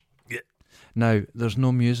Now, there's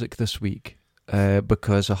no music this week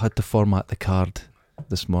because I had to format the card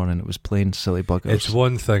this morning. It was playing Silly Buggers. It's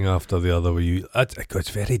one thing after the other where it's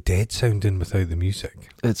very dead sounding without the music.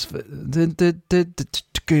 It's don't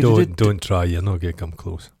try, you're not going to come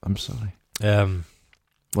close. I'm sorry.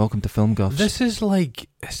 Welcome to Film Guffs. It's like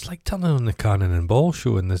turning on the Cannon and Ball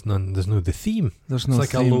show and there's no the theme. There's no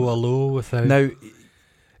it's like theme. a low without. Now,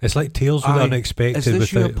 it's like Tales with Unexpected. Is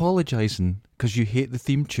this without. you apologising because you hate the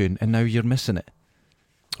theme tune and now you're missing it?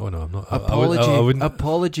 Oh no, I'm not.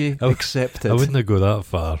 Apology accepted. I wouldn't go that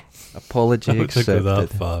far. Apology accepted. Go that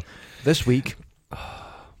far. This week,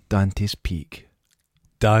 Dante's Peak.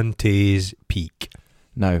 Dante's Peak.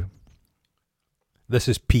 Now, this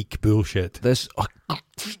is peak bullshit. There's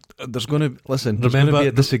going to be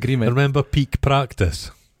a disagreement. Remember peak practice?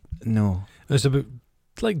 No, it's about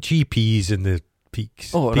like GPs in the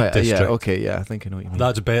peaks. Oh, peak right, district. yeah, okay, yeah, I think I know what you mean.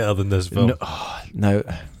 That's better than this film. No.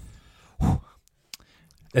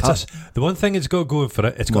 The one thing it's got going for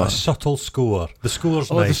it, it's got a subtle score. The score's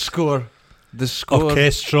nice. The score.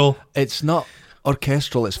 Orchestral. It's not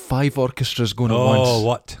orchestral. It's 5 orchestras going at once. Oh,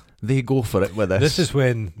 what? They go for it with this.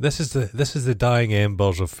 This is the dying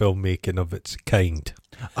embers of filmmaking of its kind.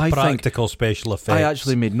 Practical special effects. I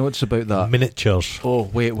actually made notes about that. Miniatures. Oh,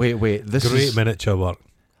 wait. Great miniature work.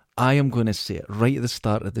 I am going to say it right at the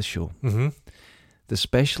start of the show. Mm-hmm. The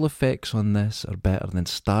special effects on this are better than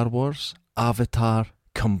Star Wars, Avatar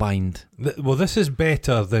combined. This is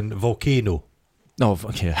better than Volcano. No,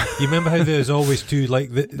 okay. You remember how there's always two,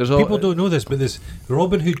 people don't know this, but there's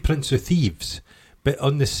Robin Hood, Prince of Thieves. But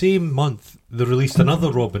on the same month, they released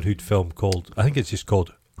another Robin Hood film called, I think it's just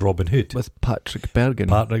called Robin Hood. With Patrick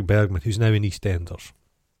Bergman, who's now in EastEnders.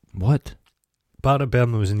 What? Patrick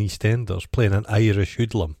Bergman was in EastEnders playing an Irish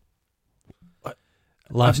hoodlum.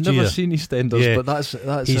 I've never seen EastEnders, but that's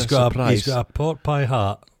a surprise. He's got a pork pie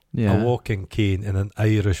hat, a walking cane, and an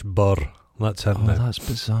Irish burr. That's him now. That's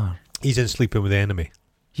bizarre. He's in Sleeping with the Enemy.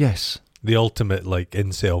 Yes. The ultimate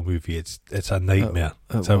incel movie. It's a nightmare.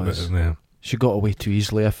 It was. She got away too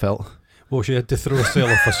easily, I felt. Well, she had to throw herself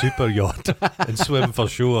off a super yacht and swim for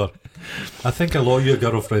shore. I think a lot of your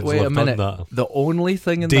girlfriends will have done that. The only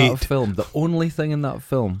thing in that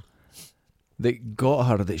film that got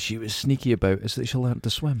her that she was sneaky about is that she learned to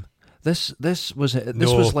swim. This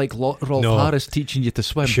was like Rolf Harris teaching you to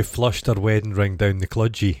swim. She flushed her wedding ring down the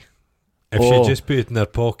kludgy. If she just put it in her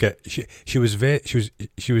pocket, she was very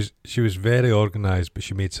organised, but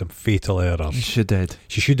she made some fatal errors. She did.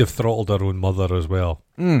 She should have throttled her own mother as well.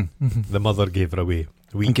 The mother gave her away.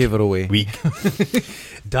 Weak.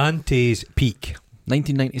 Dante's Peak,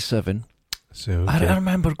 1997. So okay. I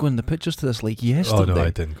remember going to the pictures to this like yesterday. Oh no, I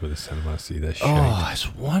didn't go to the cinema to see this.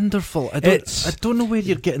 It's wonderful. I don't know where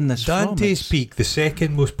you're getting this Dante's from. Peak, the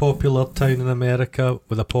second most popular town in America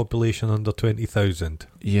with a population under 20,000.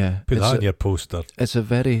 Yeah, put that on your poster. It's a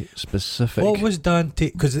very specific. What was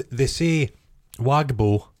Dante? Because they say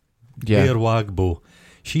Wagbo, Mayor Wagbo.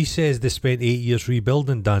 She says they spent 8 years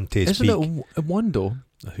rebuilding Dante's Peak. Isn't it a wando?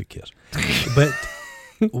 Who cares? But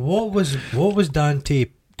what was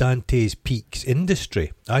Dante's Peak's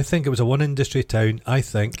industry? I think it was a one industry town. I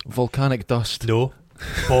think volcanic dust. No,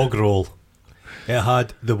 bog roll. It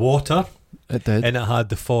had the water. It did, and it had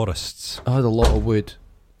the forests. I had a lot of wood.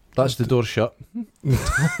 That's the door shut.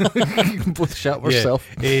 Both shut herself.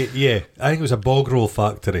 Yeah, I think it was a bog roll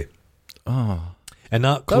factory. Oh. And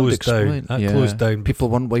that closed down. Closed down. People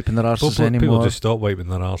weren't wiping their arses anymore. People just stopped wiping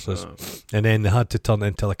their arses. And then they had to turn it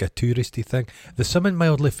into like a touristy thing. There's something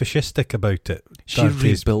mildly fascistic about it. She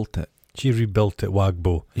rebuilt it,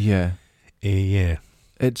 Wagbo. Yeah. Yeah.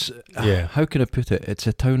 It's how can I put it? It's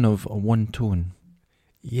a town of one tone.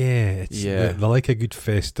 Yeah. They're like a good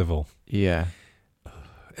festival. Yeah.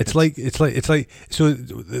 It's like so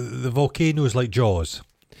the volcano's like Jaws.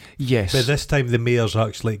 Yes. But this time the mayor's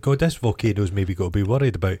actually God, this volcano's maybe got to be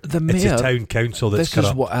worried about. The mayor, it's a town council that's this corrupt.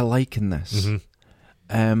 Is what I like in this.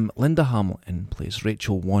 Linda Hamilton plays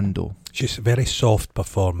Rachel Wando. She's a very soft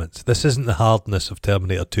performance. This isn't the hardness of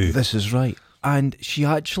Terminator 2. This is right. And she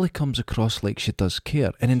actually comes across like she does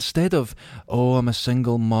care. And instead of, I'm a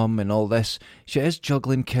single mum and all this, she is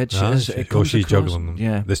juggling kids. She's juggling them.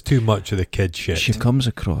 Yeah. There's too much of the kid shit. She comes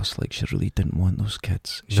across like she really didn't want those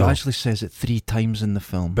kids. She actually says it 3 times in the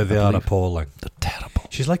film. But they are appalling. They're terrible.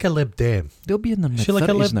 She's like a Lib Dem. They'll be in their mid-30s. She's like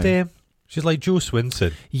a Lib now. Dem. She's like Joe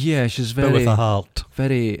Swinson. Yeah, she's but with a heart.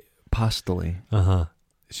 Very pastel-y.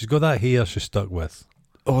 She's got that hair she's stuck with.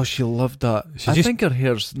 Oh, she loved that. I think her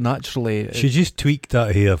hair's naturally... She just tweaked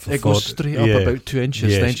that hair for it goes straight up about 2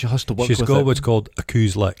 inches, then she has to work with it. She's got what's called a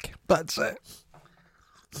coos lick. That's it.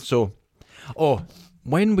 So,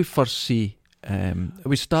 when we first see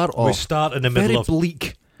We start in the middle of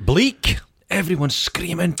bleak. Everyone's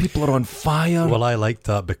screaming. People are on fire. Well, I like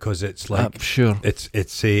that because it's like sure. It's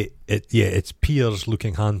Piers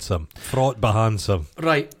looking handsome, fraught by handsome.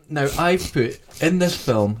 Right now, I put in this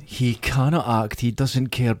film. He cannot act. He doesn't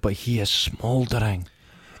care, but he is smouldering.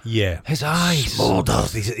 Yeah, his eyes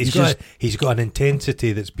smoulders. He's got an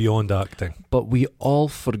intensity that's beyond acting. But we all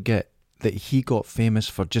forget that he got famous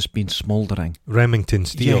for just being smouldering. Remington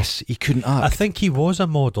Steele. Yes, he couldn't act. I think he was a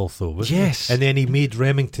model though, wasn't yes. he? And then he made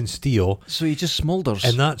Remington Steele. So he just smoulders.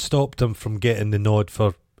 And that stopped him from getting the nod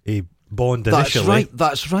for a Bond initially.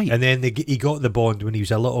 That's right. And then he got the Bond when he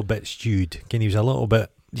was a little bit stewed. He was a little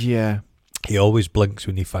bit... Yeah. He always blinks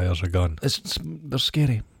when he fires a gun. They're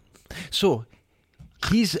scary. So,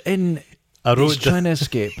 he's in... He's trying to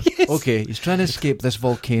escape. Yes. Okay, he's trying to escape this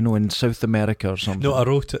volcano in South America or something. No, I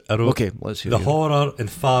wrote it. Okay, let's hear the horror in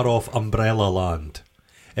far-off Umbrella Land.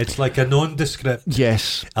 It's like a nondescript...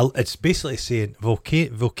 Yes. It's basically saying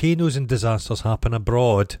volcanoes and disasters happen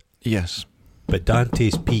abroad. Yes. But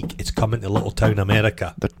Dante's Peak, it's coming to little town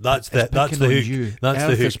America. That's the hook. That's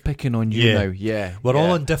the hook. Is picking on you now. Yeah. We're all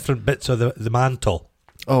on different bits of the mantle.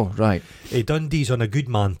 Oh, right. Dundee's on a good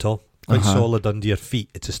mantle. Quite solid under your feet.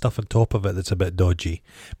 It's the stuff on top of it that's a bit dodgy.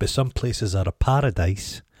 But some places are a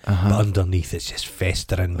paradise, but underneath it's just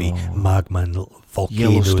festering with magma and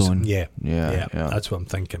volcanoes. Yellowstone. Yeah. That's what I'm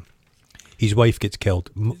thinking. His wife gets killed.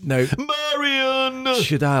 Now, Marion!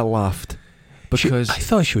 Should I have laughed? Because I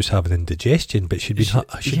thought she was having indigestion, but she'd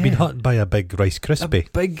been hurt by a big Rice Krispie.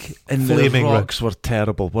 And the rocks were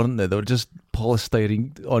terrible, weren't they? They were just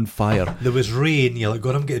polystyrene on fire. There was rain. You're like,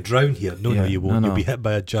 God, I'm going to drown here. No, you won't. You'll be hit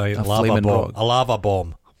by a giant lava bomb. Rock. A lava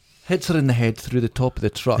bomb. Hits her in the head through the top of the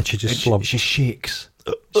truck. And she just slumps. She shakes.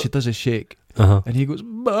 She does a shake. And he goes,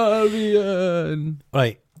 Marion.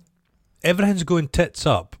 Right. Everything's going tits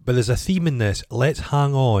up, but there's a theme in this. Let's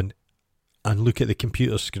hang on and look at the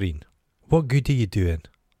computer screen. What good are you doing?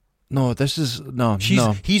 No, this is... No,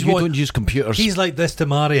 don't use computers. He's like this to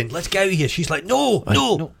Marion. Let's get out of here. She's like, no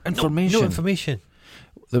information. No information.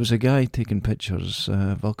 There was a guy taking pictures,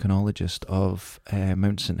 a volcanologist of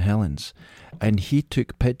Mount St. Helens, and he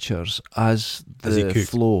took pictures as the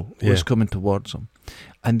flow was coming towards him.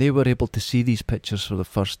 And they were able to see these pictures for the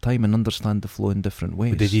first time and understand the flow in different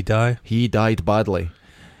ways. But did he die? He died badly.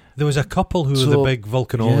 There was a couple who were the big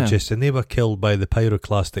volcanologists, and they were killed by the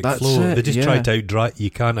pyroclastic flow. They just tried to outrun.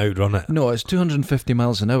 You can't outrun it. No, it's 250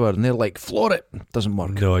 miles an hour, and they're like, floor it. Doesn't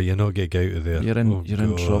work. No, you're not going to get out of there. You're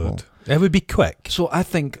in trouble. It would be quick. So I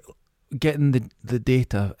think getting the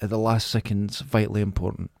data at the last second is vitally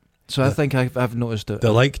important. So I think I've noticed it. They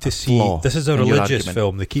like to see. This is a religious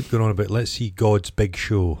film. They keep going on about, let's see God's big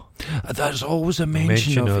show. There's always a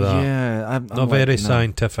mention of that. Yeah, I'm not very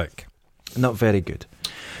scientific. Not very good.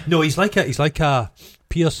 No, he's like a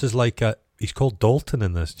Pierce is like a. He's called Dalton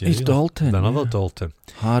in this. He's Dalton. Another Dalton.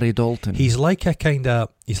 Harry Dalton. He's like a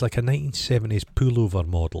 1970s pullover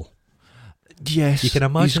model. Yes. You can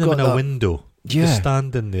imagine him in a window. Yeah. Just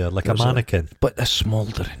standing there like a mannequin. But a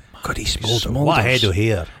smouldering. God, he smoulders. What a head of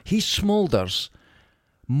hair. He smoulders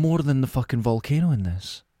more than the fucking volcano in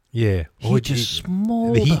this. Yeah. He just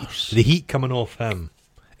smoulders. The heat coming off him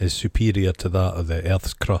is superior to that of the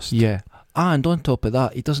Earth's crust. Yeah. And on top of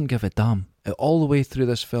that, he doesn't give a damn. All the way through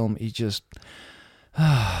this film, he just...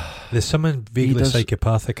 There's something vaguely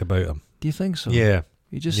psychopathic about him. Do you think so? Yeah.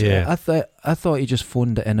 He just. Yeah. I thought he just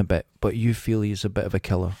phoned it in a bit, but you feel he's a bit of a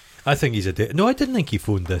killer. I think he's a... No, I didn't think he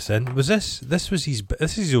phoned this in. Was this... This is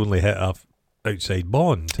his only hit outside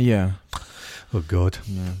Bond. Yeah. Oh, God.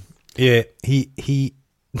 Yeah. He...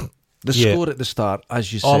 The score at the start,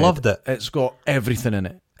 as you said... I loved it. It's got everything in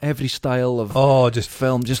it. Every style of just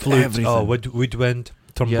film, just flute, everything. woodwind,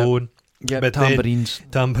 trombone, tambourines.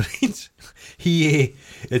 Tambourines.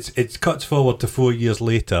 It cuts forward to 4 years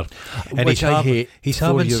later, and which I hate. He's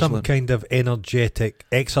having some kind of energetic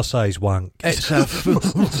exercise wank. It's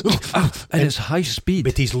and it's high speed.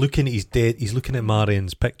 But he's looking at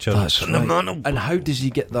Marion's picture. That's right. And how does he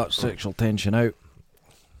get that sexual tension out?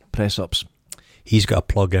 Press ups. He's got a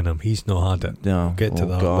plug in him. He's not had it. No. Get to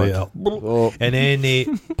that God. later. Oh. And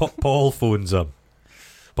then Paul phones him.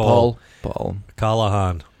 Paul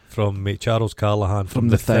Callahan from Charles Callahan from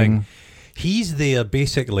The Thing. He's there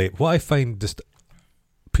basically. What I find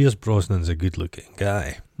Pierce Brosnan's a good looking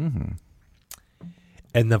guy. Mm-hmm.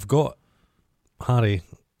 And they've got Harry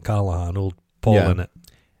Callahan, old Paul in it,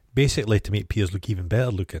 basically to make Pierce look even better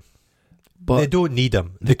looking. But they don't need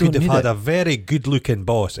him. They could have had a very good-looking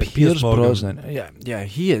boss. Pierce Brosnan,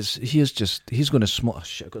 he is. He's going to smolder.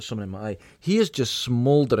 Shit, I got something in my eye. He is just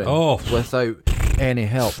smouldering without any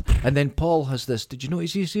help. And then Paul has this. Did you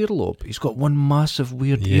notice his earlobe? He's got one massive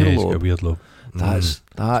weird Yeah, earlobe. he's got a weird lobe. That's He's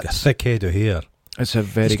got a thick head of hair. It's a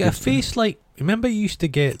very. He's got good a face like. Remember, you used to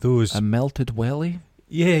get those. A melted welly.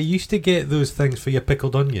 Yeah, you used to get those things for your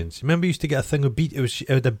pickled onions. Remember, you used to get a thing of it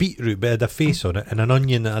had a beetroot, but it had a face on it, and an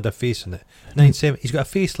onion that had a face on it. 1970s, he's got a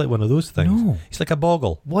face like one of those things. No, he's like a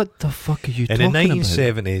boggle. What the fuck are you and talking about? In the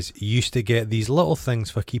 1970s, you used to get these little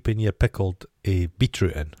things for keeping your pickled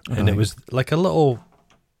beetroot in, and it was like a little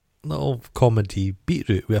comedy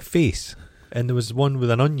beetroot with a face, and there was one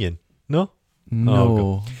with an onion. No.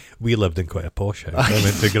 No. We lived in quite a posh house. I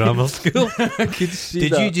went to grammar school. I could see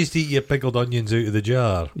Did that. you just eat your pickled onions out of the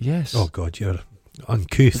jar? Yes. Oh God, you're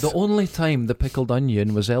uncouth. The only time the pickled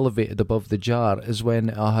onion was elevated above the jar is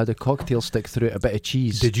when I had a cocktail stick through it, a bit of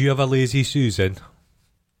cheese. Did you have a lazy Susan?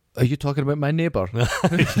 Are you talking about my neighbour?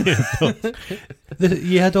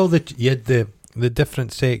 You had the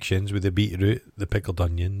different sections with the beetroot, the pickled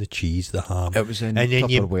onion, the cheese, the ham. It was in and then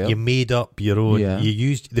Tupperware. you made up your own. Yeah. You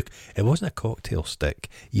used it wasn't a cocktail stick.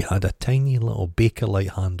 You had a tiny little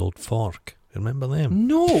baker-light handled fork. Remember them?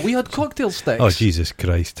 No, we had cocktail sticks. Oh Jesus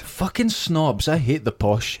Christ! Fucking snobs! I hate the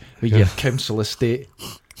posh with your council estate.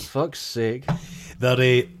 Fuck's sake.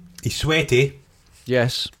 He's sweaty.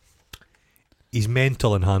 Yes. He's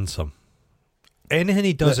mental and handsome. Anything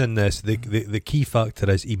he does in this, the key factor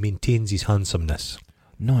is he maintains his handsomeness.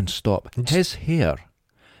 Non-stop. His hair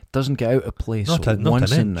doesn't get out of place Not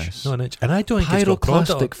once an in inch. this. Not an inch. And I don't think it's got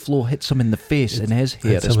Pyroclastic flow hits him in the face, and his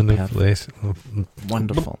hair is perfect.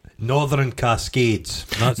 Wonderful. Northern Cascades.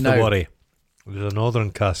 That's the Now, worry. There's a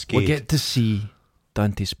Northern Cascade. We get to see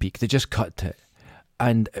Dantes Peak. They just cut it,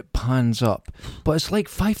 and it pans up, but it's like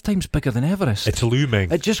 5 times bigger than Everest. It's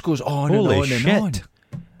looming. It just goes on Holy and on shit. and on.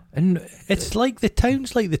 And It's like the town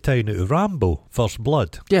out of Rambo, First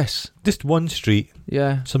Blood. yes, Just one street,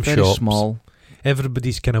 yeah, some very shops. small,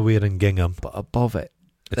 Everybody's kind of wearing gingham. but above it,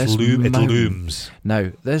 It this mountain. looms.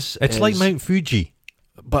 Now this It's is, like Mount Fuji.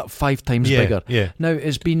 but 5 times Yeah, bigger. yeah. Now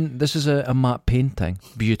this is a matte painting,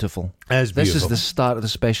 beautiful. As This beautiful. is the start of the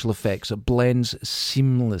special effects. It blends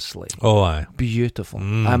seamlessly. Oh, aye. Beautiful.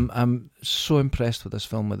 I'm so impressed with this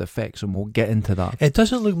film with effects, and we'll get into that. It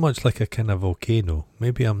doesn't look much like a kind of volcano.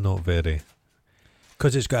 Maybe I'm not very...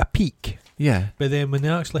 Because it's got a peak. Yeah, But then when they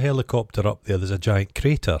actually helicopter up there's a giant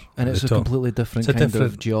crater. and at it's the a top. completely different It's a kind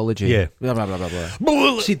different- of geology. Yeah. Blah, blah, blah, blah,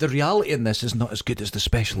 blah. See, the reality in this is not as good as the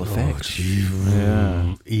special effects.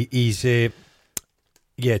 Yeah. He's... I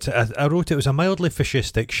wrote it was a mildly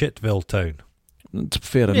fascistic Shitville town. It's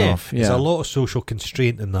fair enough. Yeah. There's a lot of social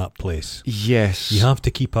constraint in that place. Yes. You have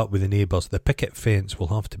to keep up with the neighbours. The picket fence will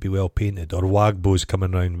have to be well painted, or Wagbos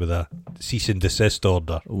coming round with a cease and desist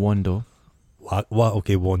order. Wando. What?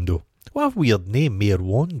 Okay, Wando. What a weird name, Mayor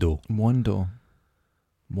Wando. Wando.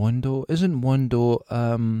 Isn't Wando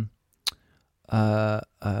a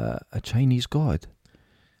Chinese god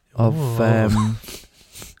of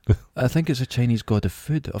I think it's a Chinese god of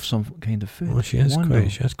food, of some kind of food. Well, she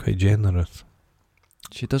is quite generous.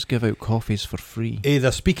 She does give out coffees for free.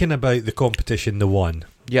 They're speaking about the competition they won,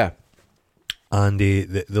 Yeah. and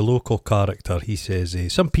the local character, he says,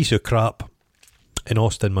 some piece of crap in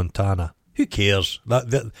Austin, Montana. Who cares?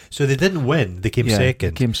 So they didn't win. They came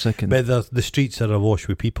second. But the streets are awash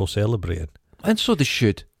with people celebrating. And so they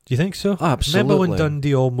should. Do you think so? Absolutely. Remember when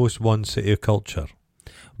Dundee almost won City of Culture?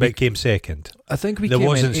 But it came second. I think we There came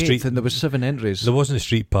wasn't in 8th street- and there was 7 entries. There wasn't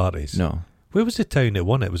street parties. No. Where was the town that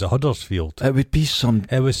won it? It was at Huddersfield. It would be some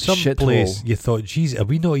It was some shithole. place you thought, geez, are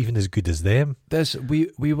we not even as good as them?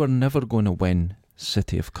 We were never going to win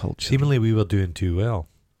City of Culture. Seemingly we were doing too well.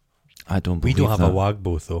 I don't We believe don't have a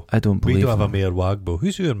Wagbo though. I don't believe We don't have that. a Mayor Wagbo.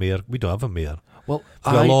 Who's our mayor? We don't have a mayor. Well,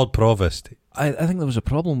 We've got a Lord Provost. I think there was a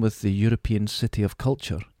problem with the European City of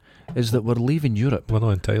Culture, is that we're leaving Europe. We're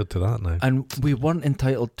not entitled to that now. And we weren't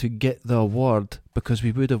entitled to get the award because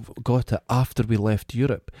we would have got it after we left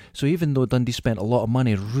Europe. So even though Dundee spent a lot of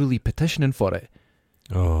money really petitioning for it,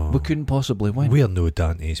 we couldn't possibly win. We're no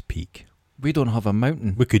Dante's Peak. We don't have a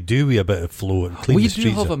mountain. We could do with a bit of flow and clean the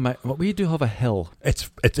streets up. We do have a hill. It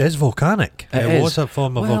is volcanic. It was a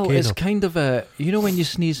form of volcano. It's kind of a... You know when you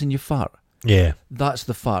sneeze and you fart? Yeah. That's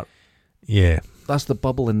the fart. Yeah. That's the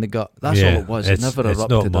bubble in the gut. That's all it was. It never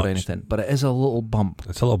erupted or anything. But it is a little bump.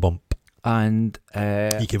 It's a little bump. And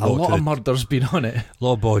a lot of murder's been on it. A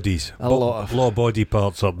lot of bodies. A lot of body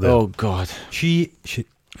parts up there. Oh, God. She.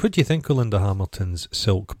 What do you think of Linda Hamilton's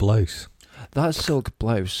silk blouse? That silk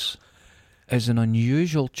blouse is an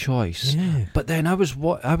unusual choice. Yeah. But then I was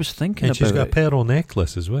thinking And about she's got it. a pearl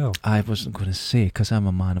necklace as well. I wasn't going to say because I'm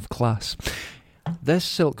a man of class. This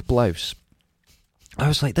silk blouse, I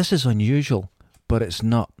was like, this is unusual, but it's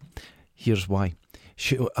not. Here's why.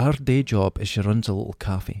 Her day job is she runs a little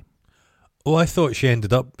cafe. Oh, I thought she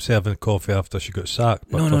ended up serving coffee after she got sacked.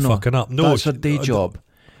 But No. Fucking up. No, that's her day job.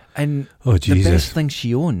 And the best thing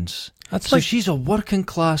she owns. So she's a working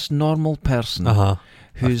class, normal person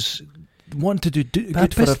who's wanting to do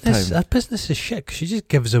good for her town. That business is shit. She just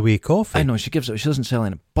gives away coffee. I know, she gives it. She doesn't sell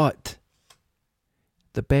any. But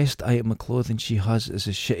the best item of clothing she has is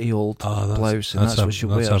a shitty old blouse, and that's what she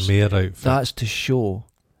wears. That's her mayor outfit. That's to show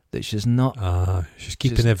that she's not. She's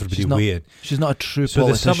keeping everybody waiting. She's not a true politician. So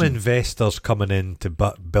there's some investors coming in to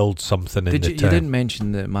build something in the town. You didn't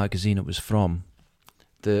mention the magazine it was from.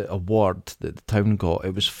 The award that the town got,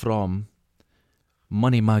 it was from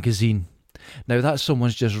Money Magazine. Now that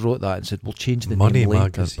someone's just wrote that and said we'll change the name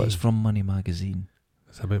later, but it's from Money Magazine.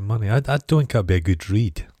 It's about money. I don't think that'd be a good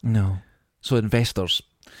read. No. So investors,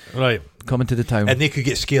 right, coming to the town, and they could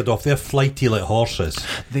get scared off. They're flighty like horses.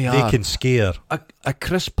 They can scare. A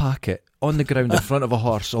crisp packet on the ground in front of a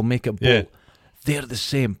horse will make it bolt. Yeah. They're the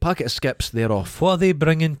same. Packet of Skips, they're off. What are they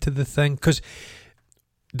bringing to the thing? Because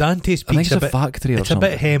Dantes Peak's a factory. It's a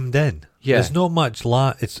bit hemmed in. Yeah. There's not much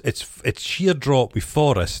it's sheer drop with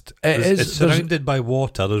forest. It's surrounded by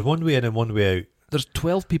water. There's one way in and one way out. There's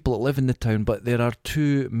 12 people that live in the town, but there are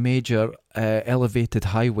 2 major elevated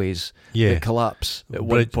highways that collapse at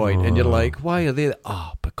one point, and you're like, why are they?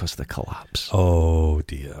 Because they collapse. Oh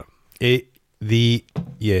dear.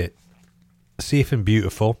 Safe and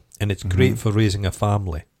beautiful, and it's great for raising a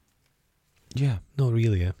family. Yeah. Not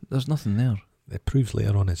really. There's nothing there. It proves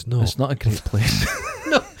later on it's not. It's not a great place.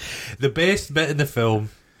 No. The best bit in the film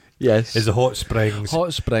is the hot springs.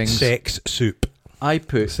 Hot springs. Sex soup. I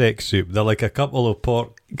put sex soup. They're like a couple of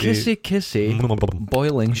pork kissy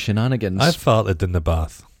boiling shenanigans. I've farted in the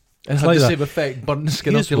bath. It had the same effect, burning the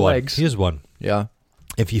skin off your legs. Here's one. Yeah.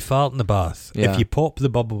 If you fart in the bath, if you pop the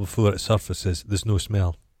bubble before it surfaces, there's no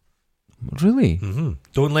smell. Really? Mm-hmm.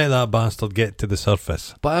 Don't let that bastard get to the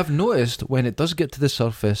surface. But I've noticed when it does get to the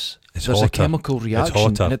surface, there's hotter. A chemical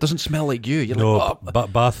reaction, and it doesn't smell like you. You're like,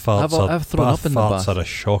 but bath farts I've thrown up in the bath. Are a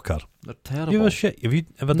shocker. They're terrible. Have you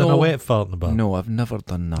ever done a wet fart in the bath? No, I've never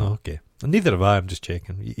done that. Oh, okay. And neither have I. I'm just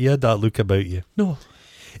checking. You had that look about you. No.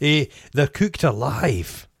 They're cooked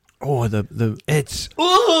alive. Oh, it's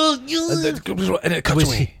and it cuts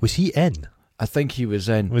away. Was he in? I think he was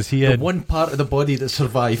in. Was he in? The one part of the body that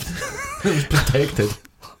survived. It was protected.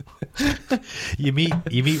 You meet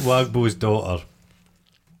Wagbo's daughter.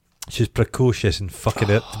 She's precocious and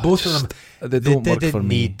fucking it. Both of them, they don't work for me.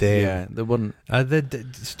 Need them. Yeah, they wouldn't.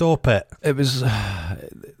 Stop it. It was.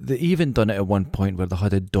 They even done it at one point where they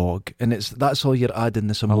had a dog, and that's all you're adding,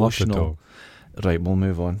 this emotional. I love the dog. Right, we'll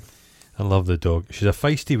move on. I love the dog. She's a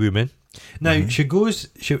feisty woman. Now she goes.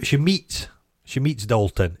 She meets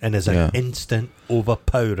Dalton, and is an instant,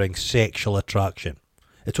 overpowering sexual attraction.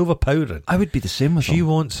 It's overpowering. I would be the same with him. She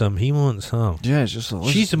wants him, he wants her. Yeah, it's just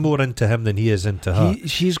she's more into him than he is into her.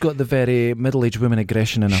 She's got the very middle-aged woman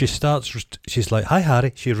aggression in her. She's like, "Hi,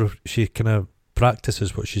 Harry." She kind of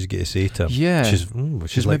practices what she's going to say to him. Yeah, she's like,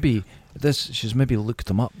 she's maybe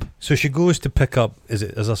looked him up. So she goes to pick up. Is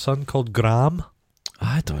a son called Graham?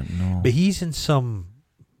 I don't know, but he's in some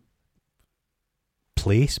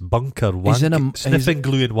place, bunker, sniffing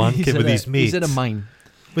glue and wanking with his mates. He's in a mine.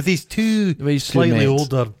 With these two slightly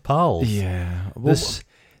older pals. Yeah. Well,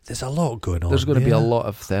 there's a lot going on. There's going to be a lot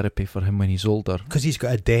of therapy for him when he's older. Because he's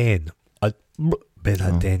got a den. But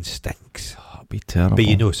that den stinks. Oh, it'd be terrible.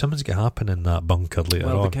 But something's going to happen in that bunker later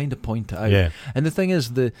on. Well, they kind of point it out. Yeah. And the thing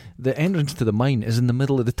is, the entrance to the mine is in the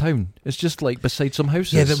middle of the town. It's just like beside some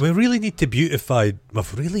houses. Yeah, we really need to beautify.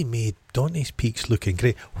 We've really made Dantes Peak's looking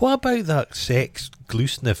great. What about that sex glue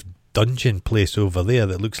sniff dungeon place over there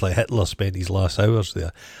that looks like Hitler spent his last hours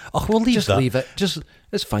there? Oh, we'll leave that. Just leave it.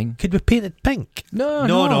 It's fine. Could we paint it pink?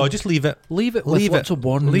 No, just leave it. Leave it with lots of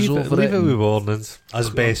warnings over it. Leave it with warnings.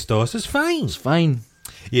 Asbestos. It's fine. It's fine.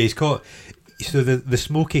 Yeah, he's caught. So the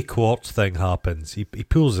smoky quartz thing happens. He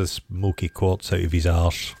pulls the smoky quartz out of his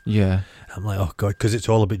arse. Yeah. I'm like, oh God, because it's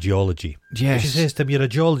all about geology. Yes. She says to him, "You're a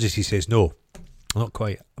geologist." He says, "No, not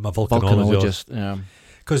quite. I'm a volcanologist." Yeah.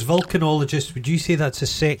 Because volcanologists, would you say that's the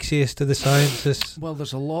sexiest of the sciences? Well,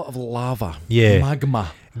 there's a lot of lava. Yeah.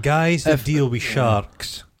 Magma. Guys that deal with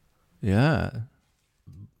sharks. Yeah.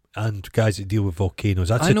 And guys that deal with volcanoes.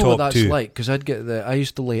 That's I the top two. I know what that's like, because I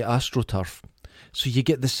used to lay AstroTurf. So you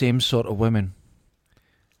get the same sort of women.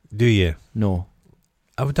 Do you? No.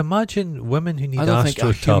 I would imagine women who need AstroTurf. I don't think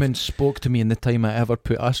a human spoke to me in the time I ever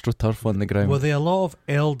put AstroTurf on the ground. Were there a lot of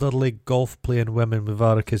elderly golf-playing women with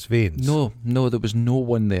varicose veins? No, there was no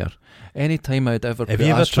one there. Any time I'd ever put AstroTurf Have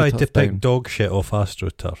you ever tried to down, pick dog shit off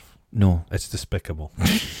AstroTurf? No. It's despicable.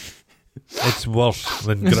 It's worse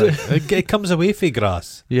than it comes away from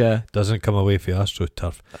grass. Yeah. Doesn't come away from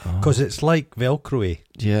AstroTurf. Because it's like Velcro-y.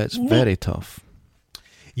 Yeah, it's very tough.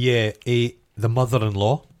 Yeah, the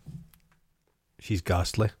mother-in-law, she's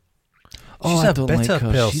ghastly. She's a don't bitter like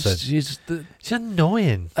her. person. She's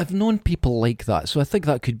annoying. I've known people like that, so I think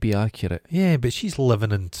that could be accurate. Yeah, but she's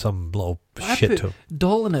living in some little shithole.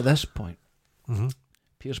 Dalton at this point,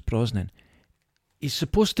 Pierce Brosnan, he's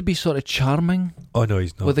supposed to be sort of charming. Oh no,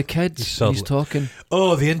 he's not. With the kids, he's talking.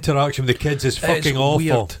 Oh, the interaction with the kids is fucking awful.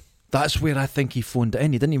 Weird. That's where I think he phoned it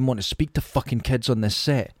in. He didn't even want to speak to fucking kids on this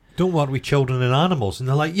set. Don't work with children and animals. And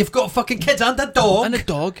they're like, you've got fucking kids and a dog. And a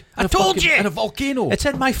dog. I told you. And a volcano. It's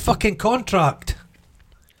in my fucking contract.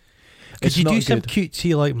 Could you do some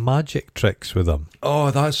cutesy like magic tricks with them?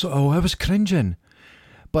 Oh, I was cringing.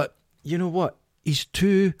 But you know what? He's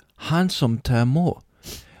too handsome to emote.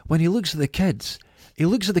 When he looks at the kids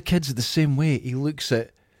the same way he looks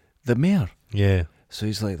at the mayor. Yeah. So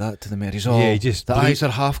he's like that to the mayor. He's the eyes are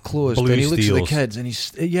half closed. And he looks at the kids and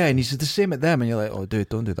he's the same at them. And you're like, oh, dude,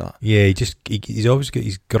 don't do that. Yeah, he's always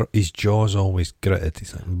got his jaw's always gritted.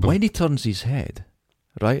 He's like, when he turns his head,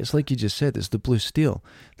 right, it's like you just said, it's the blue steel.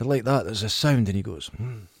 They're like that. There's a sound and he goes,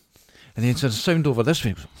 and then there's a sound over this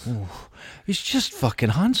way. He's just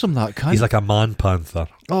fucking handsome, that cunt. He's like a man panther.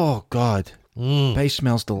 Oh, God. But he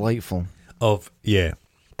smells delightful. Yeah.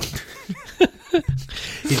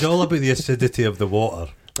 He's all about the acidity of the water.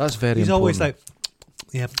 That's very He's important. Always like,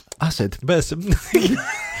 yeah. Acid.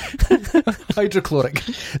 Hydrochloric.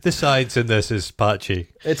 The science in this is patchy.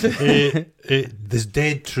 There's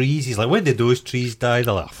dead trees. He's like, when did those trees die?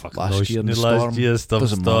 They're like, fuck, last year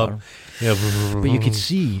Doesn't matter. Yeah. But you could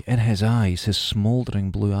see in his eyes, his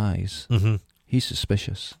smouldering blue eyes, he's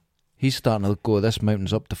suspicious. He's starting to go, this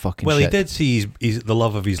mountain's up to fucking shit. Well, he did see the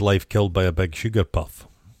love of his life killed by a big sugar puff.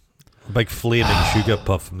 A big flaming sugar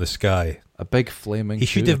puff from the sky. A big flaming he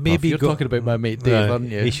should have maybe You're talking about my mate Dave, aren't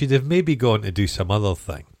you? He should have maybe gone to do some other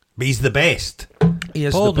thing. But he's the best. He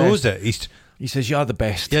is Paul the best. knows it. He says, you're the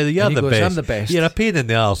best. Yeah, you're the best. I'm the best. You're a pain in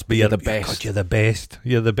the arse, but you're the best. God, you're the best.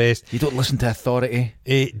 You're the best. You don't listen to authority.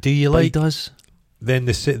 Do you like... He does. Then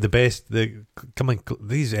the best. There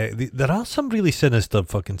are some really sinister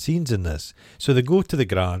fucking scenes in this. So they go to the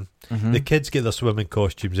Gran. The kids get their swimming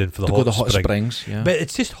costumes in for the hot springs. Yeah. But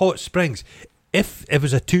it's just hot springs. If it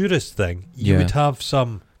was a tourist thing, you would have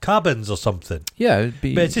some cabins or something. Yeah, it'd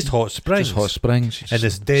be. But it's just hot springs. Just hot springs. And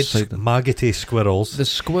there's dead maggoty squirrels. The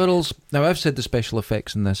squirrels. Now I've said the special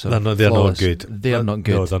effects in this are they're not good. They're not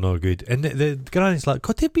good. No, they're not good. And the granny's like,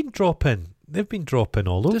 God, they've been dropping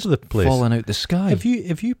all over the place, falling out the sky. Have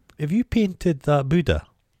you painted that Buddha?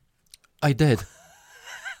 I did.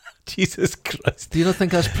 Jesus Christ! Do you not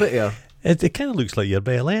think that's prettier? It kind of looks like your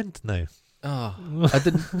bell end now. Oh, I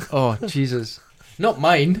didn't. Oh, Jesus! Not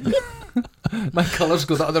mine. My colours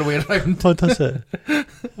go the other way around. Oh, does it?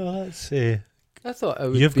 Well, let's see. I thought it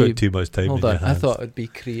would. You've got too much time. Hold in on. your hands. I thought it'd be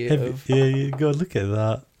creative. Yeah, you go look at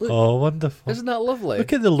that. Look, oh, wonderful! Isn't that lovely?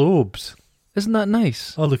 Look at the lobes. Isn't that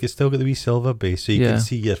nice? Oh, look, it's still got the wee silver base, so you can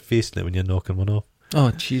see your face in it when you're knocking one off.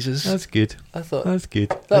 Oh, Jesus! That's good. I thought that's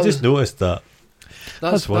good. I just noticed that.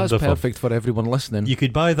 That's wonderful. That's perfect for everyone listening. You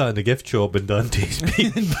could buy that in the gift shop in Dantes.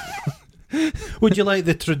 Would you like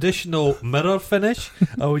the traditional mirror finish,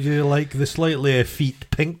 or would you like the slightly effete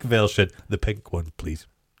pink version? The pink one, please.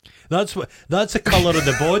 That's a colour of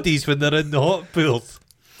the bodies when they're in the hot pools.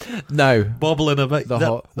 Now, bobbling about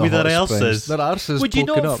with their arses. Their arses. Would you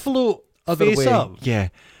not up float other face way up? Yeah,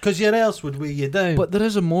 because your arse would weigh you down. But there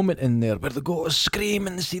is a moment in there where they go to scream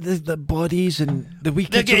and see the bodies and the wee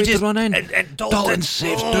kids are to run in. And Dalton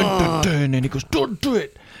says, dun, and he goes, don't do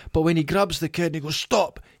it. But when he grabs the kid and he goes,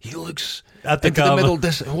 stop, he looks at the into the middle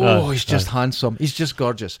distance. He's just handsome. He's just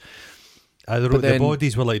gorgeous. The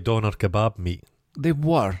bodies were like doner kebab meat. They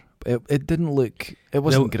were. It didn't look. It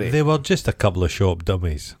wasn't great. They were just a couple of shop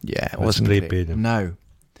dummies. Yeah, it wasn't great. Now,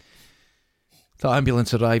 the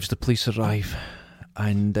ambulance arrives. The police arrive,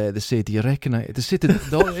 and they say, "Do you recognise?" They say, "Do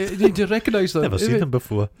you recognise them?" Never seen them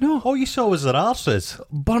before. No, all you saw was their arses.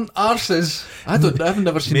 Burnt arses. I've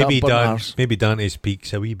never seen that burnt arse. Maybe Dante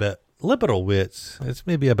speaks a wee bit liberal way. It's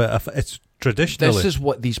maybe a bit. It's traditionally. This is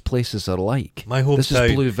what these places are like. My hometown. This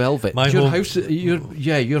is blue velvet.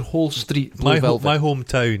 Your whole street blue velvet. My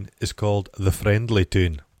hometown is called the Friendly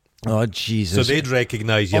Town. Oh Jesus! So they'd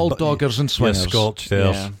recognise all doggers and swingers. Your scorched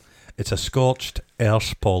earth. Yeah. It's a scorched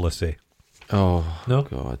earth policy. Oh no,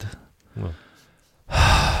 God. No.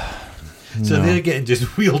 So they're getting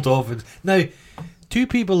just wheeled off. Now, 2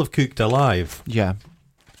 people have cooked alive. Yeah.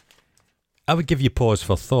 I would give you pause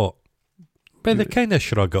for thought. But they kind of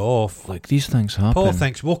shrug it off. Like, these things happen. Paul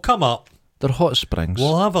thinks, we'll come up. They're hot springs.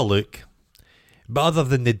 We'll have a look. But other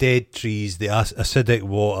than the dead trees, the acidic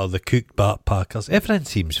water, the cooked backpackers, everything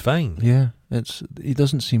seems fine. Yeah, he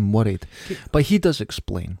doesn't seem worried. But he does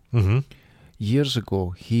explain. Mm-hmm. Years ago,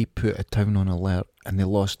 he put a town on alert and they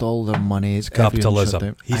lost all their money. It's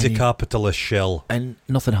capitalism. He's a capitalist shell. And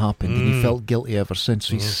nothing happened. And he felt guilty ever since.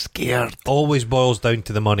 So he's scared. Always boils down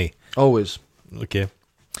to the money. Always. Okay.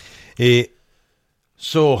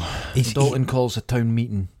 So, Dalton calls a town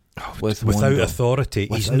meeting. Without authority.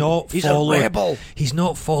 He's a rebel. He's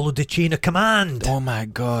not followed the chain of command. Oh my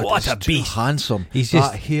God. What a beast. Handsome.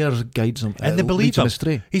 That hair guides him. And they believe him.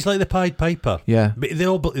 Astray. He's like the Pied Piper. Yeah. But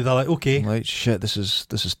they're like, okay. Like, shit, this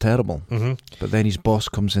is terrible. Mm-hmm. But then his boss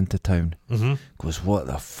comes into town. Mm-hmm. Goes, what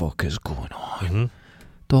the fuck is going on? Mm-hmm.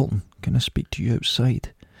 Dalton, can I speak to you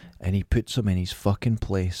outside? And he puts him in his fucking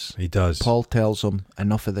place. He does. Paul tells him,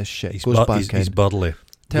 enough of this shit. He's burly.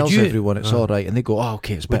 Tells everyone it's all right, and they go,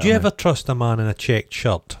 okay, it's better. Would you ever trust a man in a checked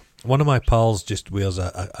shirt? One of my pals just wears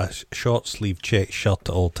a short sleeve checked shirt at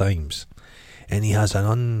all times, and he has I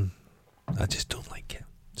just don't like it.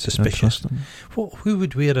 Suspicious. Who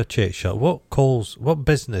would wear a checked shirt? What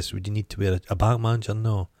business would you need to wear a bank manager?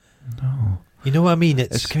 No. You know what I mean?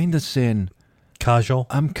 It's kind of saying casual.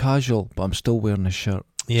 I'm casual, but I'm still wearing a shirt.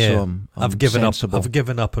 Yeah, so I've given up. I've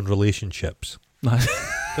given up on relationships.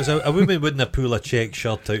 Because a woman wouldn't pull a check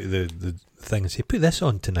shirt out of the thing and say, put this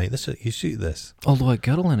on tonight, you suit this. Although a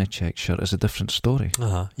girl in a check shirt is a different story.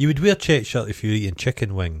 You would wear a check shirt if you're eating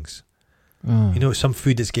chicken wings. You know, some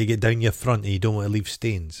food that's going to get down your front and you don't want to leave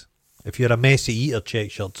stains. If you're a messy eater,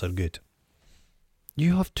 check shirts are good.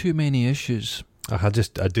 You have too many issues. I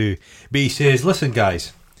do. But he says, listen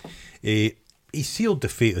guys, he sealed the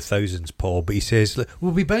fate of thousands, Paul, but he says,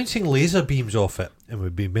 we'll be bouncing laser beams off it and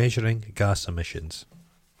we'll be measuring gas emissions.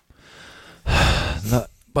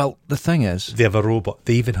 Well, the thing is, they have a robot.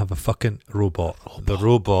 They even have a fucking robot. The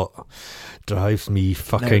robot drives me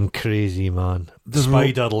fucking crazy, man.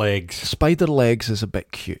 Spider legs. Spider legs is a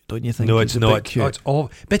bit cute, don't you think? No, it's not. Cute. It's all,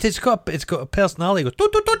 but it's got a personality. It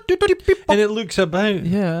goes, and it looks about.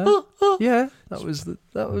 Yeah, yeah. That was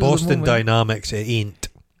Boston Dynamics. It ain't.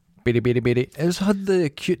 It's had the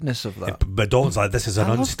cuteness of that. But Dalton's like, this is an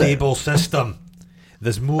unstable system.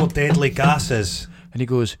 There's more deadly gases. And he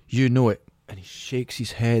goes, you know it. And he shakes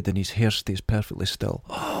his head and his hair stays perfectly still.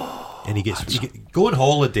 And he go on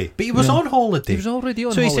holiday. But he was on holiday. He was already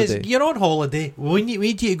on holiday. So he says, you're on holiday. We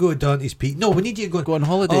need you to go to Dantes Peak. No, we need you to go on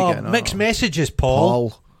holiday again. Mixed messages,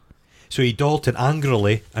 Paul. So Dalton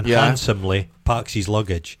angrily and handsomely packs his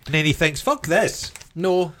luggage. And then he thinks, fuck this.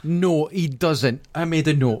 No, he doesn't. I made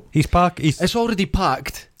a note. It's already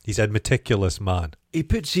packed. He's a meticulous man. He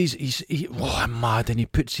puts I'm mad, and he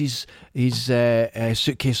puts his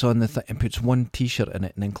suitcase on the thing and puts one t-shirt in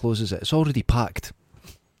it and then closes it. It's already packed.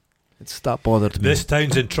 It's that bothered me. This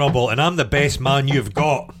town's in trouble and I'm the best man you've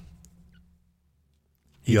got.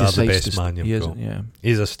 You are the best man you've got. Yeah.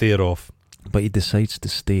 He's a stare off. But he decides to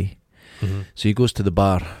stay. Mm-hmm. So he goes to the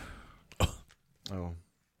bar.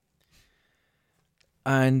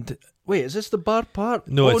 And wait, is this the bar part?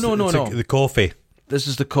 No, no. The coffee. This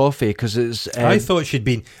is the coffee because it's. I thought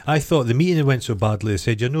the meeting went so badly. They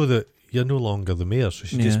said, you know that you're no longer the mayor, so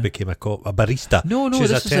she just became a barista. No, she's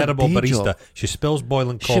this a terrible is a barista. job. She spills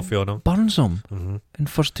boiling coffee on him, burns him in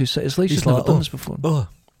first 2 seconds. It's like she's never done this before.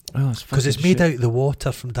 Because it's made out of the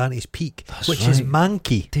water from Dantes Peak, which is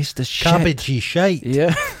manky, tastes the shit, cabbagey shite.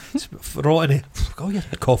 Yeah, it's rotten. Oh, your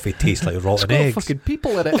coffee tastes like rotten eggs. Fucking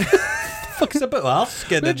people in it. Fuck's a bit of our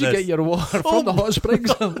skin. Where'd you get your water from? The hot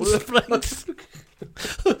springs.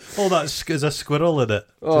 All that is a squirrel in it,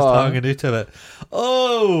 just hanging out of it.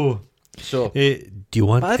 So do you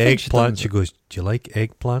want eggplant? She goes, do you like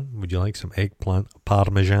eggplant? Would you like some eggplant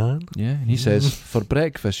parmesan? Yeah, and he says, for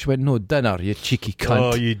breakfast. She went, no, dinner, you cheeky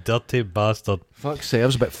cunt. Oh, you dirty bastard. Fuck's sake, I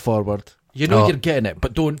was a bit forward. You know you're getting it,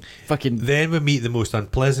 but don't fucking... Then we meet the most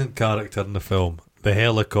unpleasant character in the film, the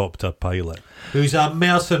helicopter pilot, who's a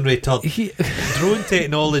mercenary turd. Drone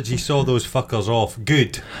technology saw those fuckers off.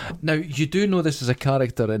 Good. Now, you do know this is a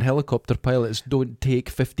character, and helicopter pilots don't take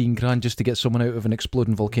 15 grand just to get someone out of an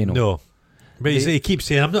exploding volcano. No. But he keeps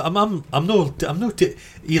saying, he'll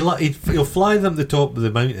fly them to the top of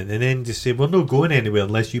the mountain and then just say, we're not going anywhere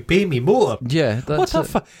unless you pay me more. Yeah, that's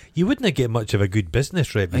you wouldn't get much of a good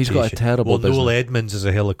business reputation. He's got a terrible business. Noel Edmonds is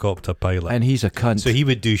a helicopter pilot. And he's a cunt. So he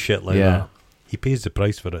would do shit like that. He pays the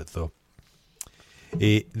price for it, though.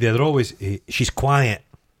 They're always... she's quiet.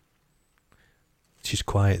 She's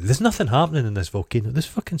quiet. There's nothing happening in this volcano. There's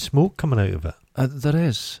fucking smoke coming out of it. There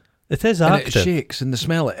is. It is and active. It shakes and they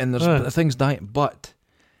smell it and there's things dying. But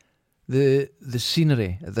the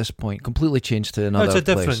scenery at this point completely changed to another That's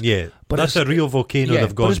a place. different, but that's a real volcano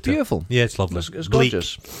they've gone but it's to. beautiful. Yeah, it's lovely. It's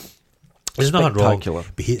gorgeous. There's nothing wrong, Spectacular.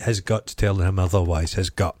 but his gut's telling him otherwise. His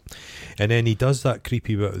gut, and then he does that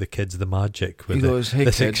creepy bit with the kids, the magic. With He goes, "Hey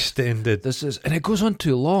this kids, extended." and it goes on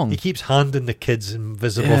too long. He keeps handing the kids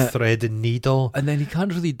invisible thread and needle, and then he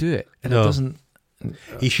can't really do it, and No. it doesn't.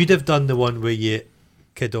 He should have done the one where you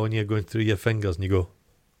kid on you going through your fingers and you go,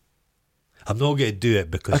 I'm not going to do it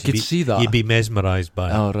because I could see that. You'd be mesmerised by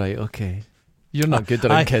it. Oh right, okay. You're not good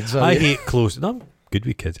around kids, are I you? hate close. No, I'm good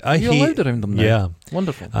with kids. You're allowed around them now. Yeah.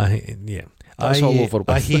 Wonderful. That's all over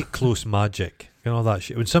I with. hate close magic. You know that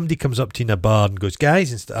shit. When somebody comes up to you in a bar and goes,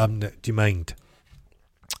 guys, do you mind?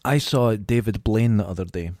 I saw David Blaine the other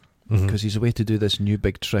day because he's away to do this new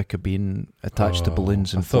big trick of being attached to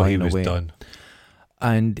balloons and I thought he flying was away. done.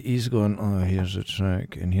 And he's going, here's a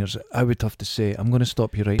trick, and I would have to say, I'm going to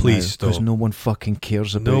stop you right Please now because stop. no one fucking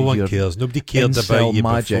cares about No one your cares. Nobody cared incel about you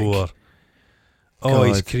magic. before. Oh,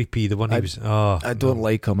 he's God. creepy. The one I don't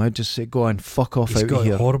like him. I'd just say, go on, fuck off He's out got of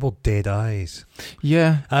here. horrible dead eyes.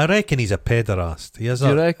 Yeah. I reckon he's a pederast. He has Do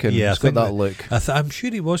you reckon? Yeah, He's got that look. I'm sure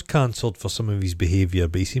he was cancelled for some of his behaviour,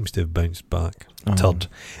 but he seems to have bounced back. Oh. Turd.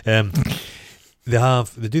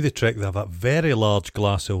 They do the trick. They have a very large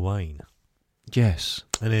glass of wine, Yes.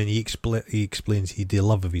 and then he explains he had the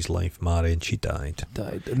love of his life, Mary, and she died.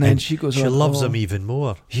 And then she goes She on, loves him even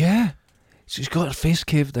more. Yeah. She's got her face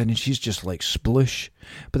caved in and she's just like sploosh.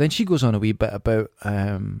 But then she goes on a wee bit about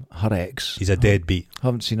her ex. He's a deadbeat.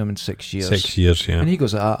 Haven't seen him in 6 years. 6 years, yeah. And he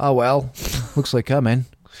goes, well, looks like I'm in.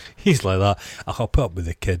 He's like that. I'll put up with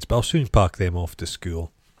the kids, but I'll soon pack them off to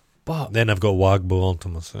school. But Then I've got Wagbo onto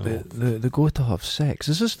myself. they go to have sex.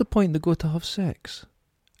 Is this the point they go to have sex?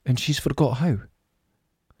 And she's forgot how.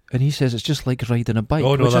 And he says it's just like riding a bike.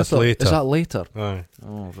 Oh, no, which I that's thought, later. Is that later? Aye.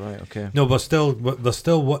 Oh, right, okay. No, but still, there's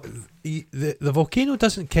still what the volcano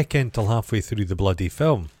doesn't kick in till halfway through the bloody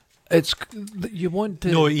film. It's you want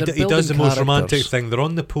to. No, he they're does the building most romantic characters. thing. They're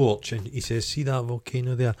on the porch and he says, "See that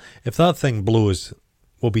volcano there? If that thing blows,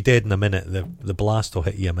 we'll be dead in a minute. The blast will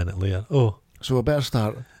hit you a minute later." Oh, So we better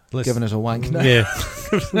start let's giving us a wank now. yeah.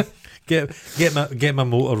 get my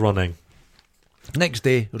motor running Next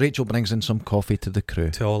day, Rachel brings in some coffee to the crew.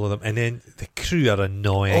 to all of them, and then the crew are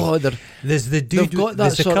annoying. Oh, There's the dude. they've got that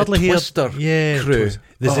there's the sort of cuddly-haired twister crew. crew.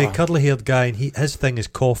 There's a Oh. cuddly-haired guy, and his thing is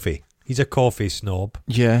coffee. He's a coffee snob.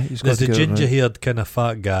 Yeah, he's got There's to the get it right. ginger-haired kind of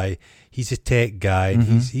fat guy. He's a tech guy.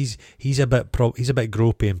 And he's a bit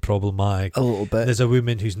gropey and problematic. A little bit. There's a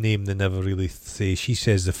woman whose name they never really say. She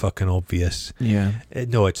says the fucking obvious. Yeah,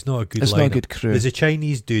 No, it's not a good. it's not a lineup. good crew. There's a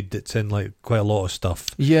Chinese dude that's in like quite a lot of stuff.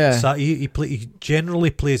 Yeah, He generally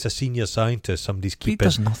plays a senior scientist. Somebody's he keeping.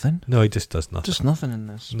 does nothing. No, he just does nothing. Just nothing in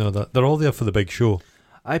this. No, they're all there for the big show.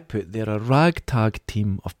 I put they're a ragtag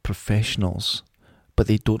team of professionals, but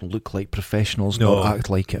they don't look like professionals nor act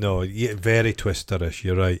like it. No, yeah, very Twisterish.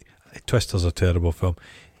 You're right. Twister's a terrible film.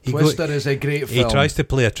 Twister is a great He film. tries to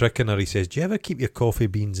play a trick on her. He says, "Do you ever keep your coffee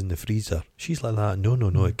beans in the freezer?" She's like that. No,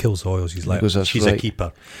 it kills oils. He's like, goes, "That's she's right." a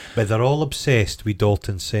keeper. But they're all obsessed with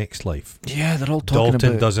Dalton's sex life. Yeah, they're all talking Dalton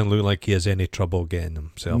about. doesn't look like he has any trouble getting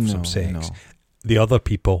himself some sex. No. The other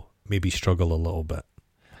people maybe struggle a little bit.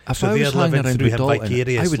 If So I they're was hanging living around through with him Dalton, I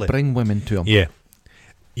vicariously. would bring women to him. Yeah.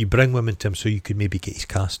 You bring women to him so you could maybe get his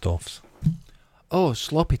cast-offs. Oh,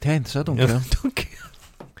 sloppy tenths. I don't No, care. don't care.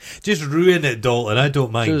 Just ruin it, Dalton. I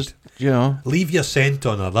don't mind. Just, you know, Leave your scent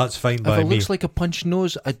on her. That's fine if by it me. looks like a punched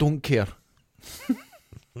nose, I don't care.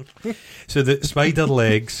 So the spider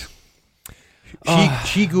legs.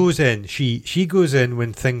 She goes in. She goes in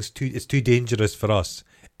when it's too dangerous for us.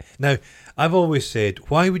 Now, I've always said,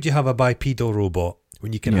 why would you have a bipedal robot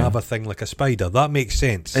when you can Yeah. have a thing like a spider? That makes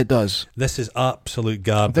sense. It does. This is absolute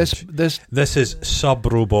garbage. This is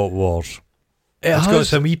sub-robot wars. It's got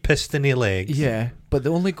some wee pistony legs. Yeah, but they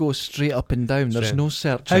only go straight up and down. There's Straight. no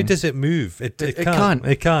searching. How does it move? It can't.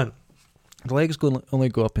 It can't. The legs only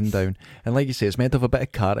go up and down, and like you say, it's meant to have a bit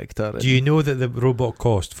of character. Do you know that the robot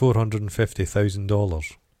cost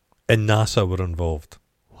 $450,000? And NASA were involved.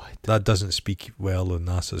 What? That doesn't speak well of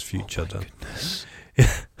NASA's future. Oh my goodness.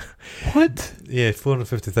 What? Yeah,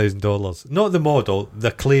 $450,000. Not the model. They're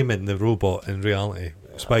claiming the robot in reality.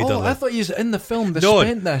 Spider. I thought you was in the film. They No,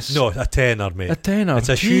 spent this. No, a tenner, mate. A tenner. It's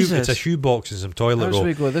a Jesus. It's a shoebox and some toilet As roll.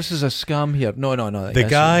 we go, this is a scam here. No. The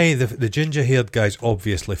guy, the ginger-haired guy's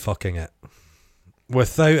obviously fucking it.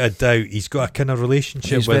 Without a doubt, he's got a kind of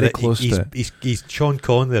relationship He's with very it. close to it. He's Sean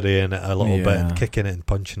Connery in it a little Yeah. bit, kicking it and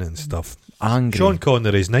punching it and stuff. Angry. Sean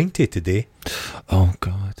Connery's 90 today. Oh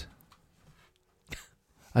God.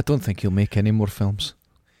 I don't think he'll make any more films.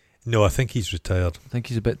 No, I think he's retired. I think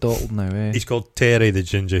he's a bit dottled now, eh? He's called Terry, the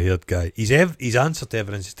ginger-haired guy. His answer to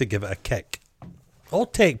everything is just to give it a kick. All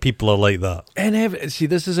tech people are like that. And see,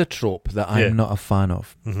 this is a trope that I'm not a fan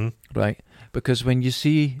of, right? Because when you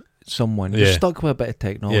see someone, you're stuck with a bit of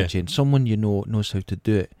technology, and someone you know knows how to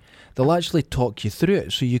do it, they'll actually talk you through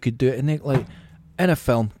it so you could do it. And they, like, in a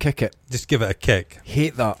film, kick it. Just give it a kick.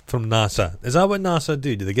 Hate that. From NASA. Is that what NASA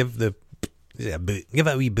do? Do they give the... a boot? Give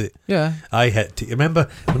it a wee boot. Yeah. I hit... remember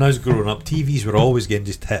when I was growing up, TVs were always getting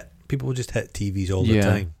just hit. People would just hit TVs all the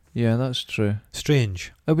time. Yeah, that's true.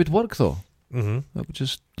 Strange. It would work, though. Mm-hmm. It would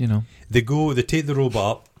just, you know... They take the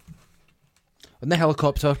robot up. In the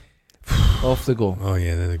helicopter... Off they go. Oh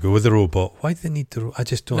yeah, then they go with the robot. Why do they need the I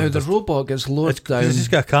just don't Now understand. the robot gets lowered down. It's just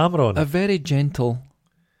got a camera on it. A very gentle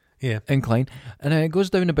incline. And then it goes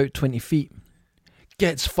down about 20 feet.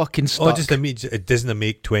 Gets fucking stuck. It doesn't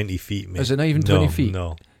make 20 feet, mate. Is it not even 20 feet?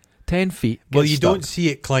 No. 10 feet. Well, you stuck. don't see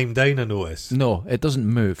it climb down, I notice. No, it doesn't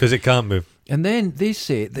move. Because it can't move. And then they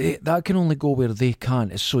say that can only go where they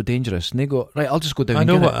can't. It's so dangerous. And they go, right, I'll just go down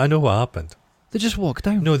I know what happened. They just walk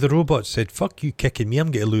down. No, the robot said, fuck you kicking me, I'm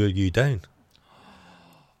going to lure you down.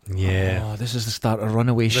 Yeah. Oh, this is the start of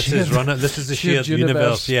Runaway This is the shared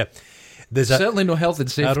universe. Yeah. There's certainly no health and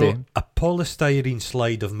safety. A polystyrene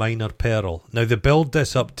slide of minor peril. Now they build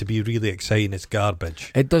this up to be really exciting. It's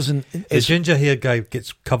garbage. It doesn't. The ginger hair guy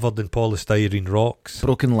gets covered in polystyrene rocks.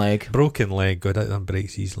 Broken leg. God, that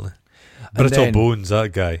breaks easily. Brittle bones,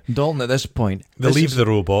 that guy. Dalton, at this point, they leave the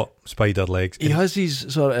robot, spider legs. He has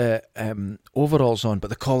these sort of overalls on,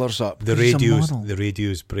 but the collar's up. The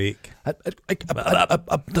radios break. It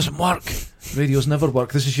doesn't work. Radios never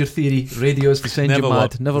work. This is your theory. Radios, they send you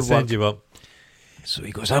mad. Never work. Send you up. So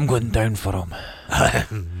he goes, I'm going down for him.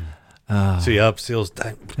 So he abseils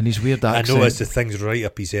down. And his weird accent. I noticed the thing's right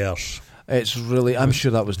up his arse. It's really, I'm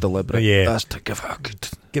sure that was deliberate. Yeah. That's to give a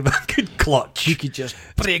good clutch. You could just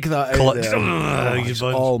break that clutch. out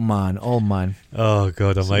there. All man. Oh,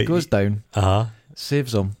 God almighty. So he goes down,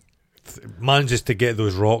 saves him. Manages to get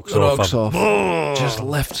those rocks off him. Just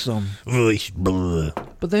lifts them.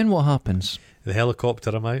 But then what happens? The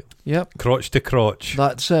helicopter him out. Yep. Crotch to crotch.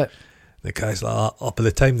 That's it. The guy's like that. Up at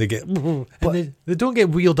the time they get... And they don't get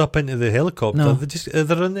wheeled up into the helicopter. No.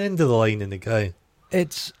 They're on the end of the line in the guy.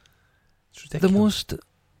 It's ridiculous. The most...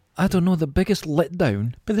 I don't know, the biggest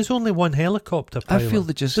letdown. But there's only one helicopter pilot. I feel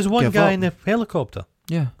they just There's one give guy up. in the helicopter.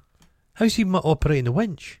 Yeah. How's he operating the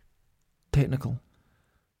winch? Technical.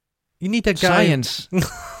 You need a guy... Science.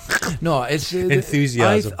 No, it's...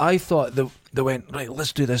 enthusiasm. I thought they went, right,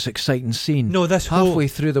 let's do this exciting scene. No, halfway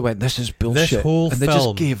through they went, this is bullshit. This whole and film... they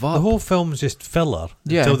just gave up. The whole film's just filler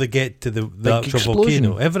until they get to the actual explosion.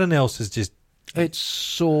 volcano. Everything else is just... It's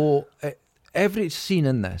so... every scene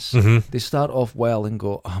in this, they start off well and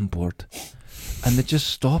go, I'm bored. And they just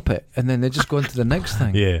stop it. And then they just go into the next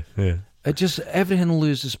thing. Yeah. It just... Everything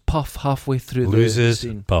loses puff halfway through the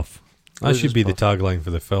scene. Puff. That should be the tagline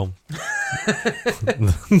for the film.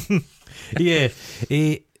 Yeah.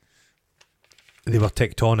 They were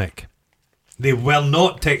tectonic. They were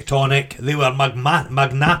not tectonic. They were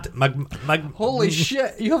Holy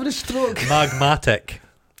shit, you having a stroke? Magmatic.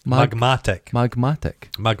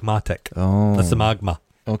 Oh. That's the magma.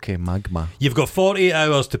 Okay, magma. You've got 48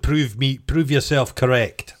 hours to prove yourself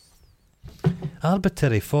correct.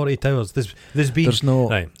 Arbitrary 48 hours. There's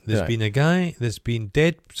been a guy. There's been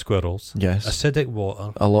dead squirrels. Yes. Acidic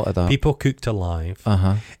water. A lot of that. People cooked alive.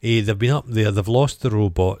 They've been up there. They've lost the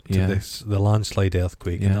robot to the landslide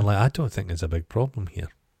earthquake. And they're like, I don't think there's a big problem here.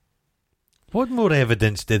 What more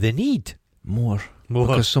evidence do they need? More.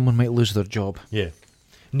 Because someone might lose their job. Yeah.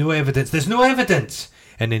 No evidence. There's no evidence.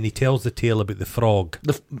 And then he tells the tale about the frog.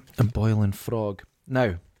 The boiling frog.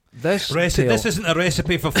 Now, this isn't a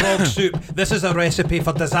recipe for frog soup. This is a recipe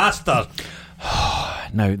for disaster.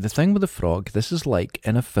 Now, the thing with the frog, this is like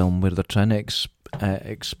in a film where they're trying to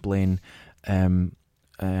explain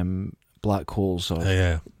black holes or,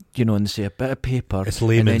 and they say a bit of paper. It's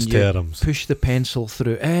layman's terms. Push the pencil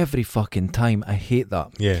through every fucking time. I hate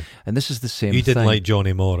that. Yeah. And this is the same thing. You didn't like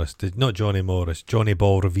Johnny Morris. Not Johnny Morris. Johnny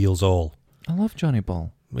Ball reveals all. I love Johnny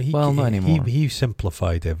Ball. Not anymore. He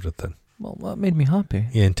simplified everything. Well, that made me happy.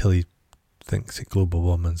 Yeah, until he thinks that global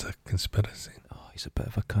warming's a conspiracy. Oh, he's a bit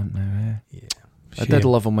of a cunt now, eh? Yeah. I did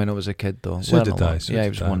love him when I was a kid, though. So did I. He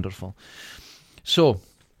was wonderful. So,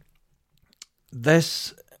 at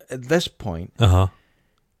this point, Uh-huh.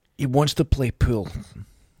 he wants to play pool.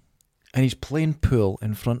 and he's playing pool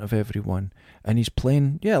in front of everyone, and he's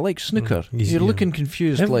playing, like snooker. You're looking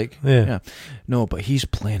confused, No, but he's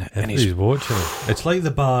playing it, and he's watching it. It's like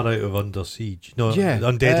the bar out of Under Siege. No,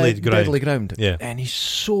 on Deadly Ground. Deadly Ground. Yeah. And he's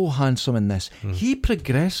so handsome in this. He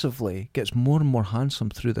progressively gets more and more handsome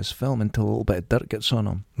through this film until a little bit of dirt gets on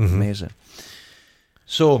him. Amazing.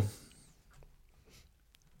 So,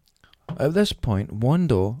 at this point,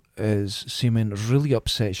 Wando is seeming really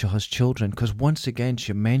upset she has children, because once again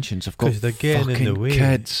she mentions, I've got they're getting fucking in the way.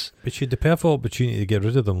 kids. But she had the perfect opportunity to get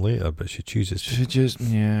rid of them later, but she chooses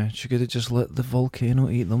to. She could have just let the volcano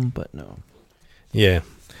eat them, but no. Yeah.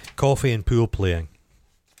 Coffee and pool playing.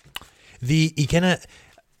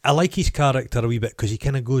 I like his character a wee bit, because he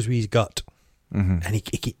kind of goes with his gut. And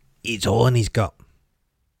it's all in his gut.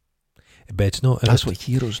 But it's not. That's what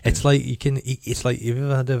heroes do. It's like it's like you've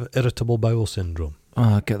ever had irritable bowel syndrome. Oh,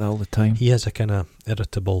 I get that all the time. He has a kind of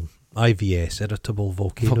irritable IVS, irritable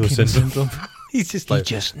volcano syndrome. He just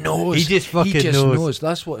knows. He just fucking knows.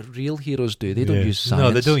 That's what real heroes do. They don't use science.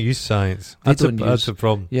 No, they don't use science. That's the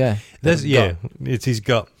problem. Yeah. It's his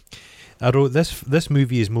gut. I wrote this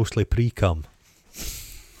movie is mostly pre-cum.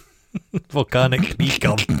 Volcanic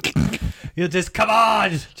pre-cum. You just, come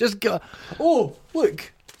on! Just go. Oh,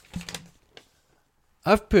 look.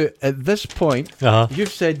 I've put, at this point,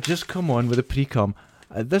 you've said just come on with a pre-cum.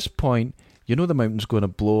 At this point, you know the mountain's going to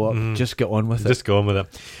blow up. Just get on with it. Just go on with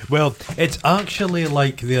it. Well, it's actually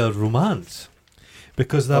like their romance.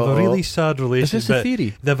 Because they have a really sad relationship. Is this a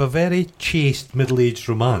theory? They have a very chaste middle-aged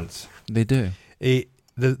romance. They do.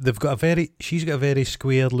 They've got she's got a very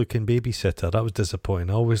square-looking babysitter. That was disappointing.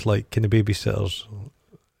 I always like kind of babysitters.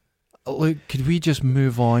 Look, could we just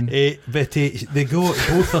move on? But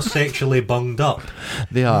both are sexually bunged up.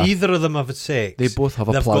 They are. Neither of them have sex. They both have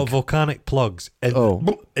a plug. They've got volcanic plugs.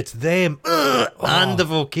 And it's them and the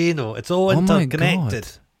volcano. It's all interconnected.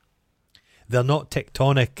 They're not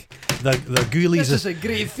tectonic. They're ghoulies. This is a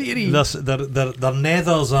great theory. Their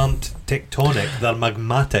nethers aren't tectonic. They're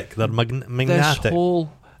magmatic. They're magnetic. This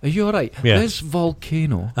whole... Are you alright? Yeah. This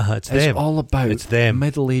volcano it's is them. all about it's them.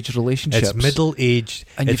 middle-aged relationships. It's middle-aged.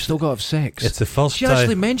 And you've still got to have sex. It's the first she time...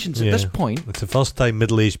 actually mentions at this point... It's the first time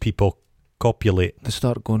middle-aged people copulate. They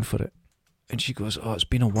start going for it. And she goes, it's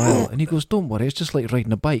been a while. And he goes, don't worry, it's just like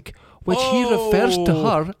riding a bike. Which he refers to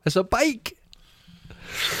her as a bike.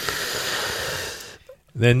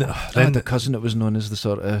 Then the cousin, it was known as the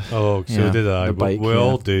sort of... so did I. The bike, we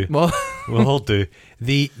all do. We'll all do.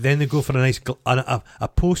 Then they go for a nice a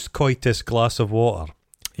post-coitus glass of water.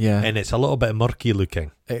 Yeah. And it's a little bit murky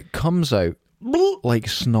looking. It comes out like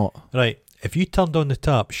snot. Right. If you turned on the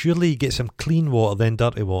tap, surely you get some clean water, then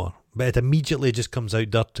dirty water. But it immediately just comes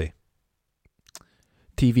out dirty.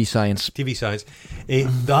 TV science.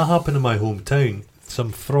 That happened in my hometown.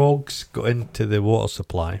 Some frogs got into the water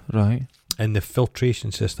supply. Right. And the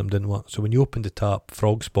filtration system didn't work. So when you opened the tap,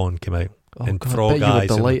 frog spawn came out. And God, frog eyes.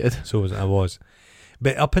 You were delighted. I was.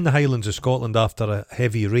 But up in the Highlands of Scotland, after a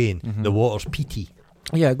heavy rain, the water's peaty.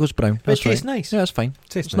 Yeah, it goes brown. But it tastes nice. Yeah, it's fine.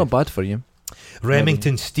 It's not bad for you.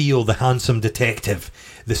 Remington Steele, the handsome detective,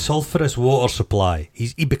 the sulphurous water supply.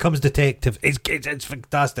 He becomes detective. It's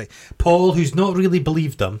fantastic. Paul, who's not really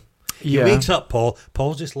believed him, he wakes up.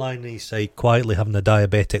 Paul's just lying on his side, quietly having a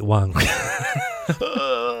diabetic wank.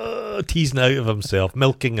 Teasing out of himself,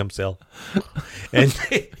 milking himself. And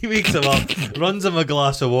he wakes him up, runs him a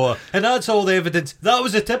glass of water, and that's all the evidence. That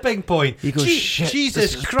was a tipping point. He goes, shit,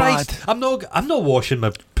 Jesus Christ, bad. I'm not washing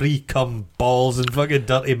my pre-cum balls and fucking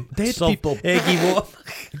dirty dead people, eggy water.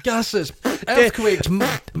 Gases, earthquakes,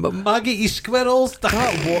 maggoty squirrels.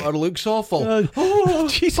 That water looks awful.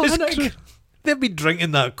 Jesus Christ. They've been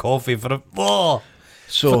drinking that coffee for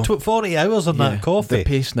for 40 hours on that coffee. The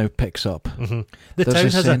pace now picks up. The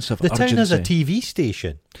town has a TV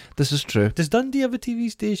station. This is true. Does Dundee have a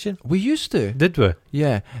TV station? We used to. Did we?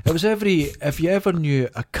 Yeah. It was if you ever knew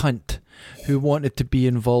a cunt who wanted to be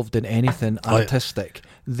involved in anything artistic,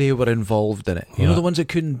 they were involved in it. You know, the ones that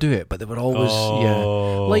couldn't do it, but they were always,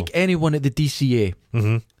 like anyone at the DCA.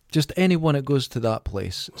 Just anyone that goes to that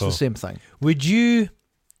place. It's the same thing. Would you...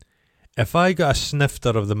 If I got a snifter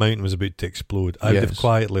of the mountain was about to explode, I would have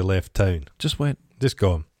quietly left town. Just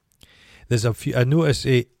gone. There's a few. I noticed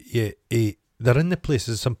they're in the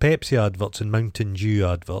places. Some Pepsi adverts and Mountain Dew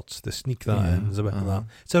adverts. They sneak that in. There's a bit of that.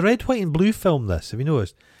 It's a red, white, and blue film. This, have you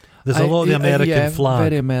noticed? There's a lot of the American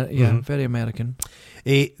flag. Very American.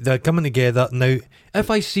 They're coming together now.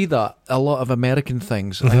 If I see that a lot of American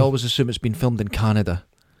things, I always assume it's been filmed in Canada.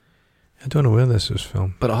 I don't know where this was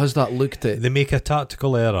filmed, but it has that look to it. They make a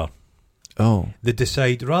tactical error. They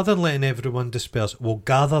decide, rather than letting everyone disperse, we'll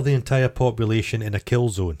gather the entire population in a kill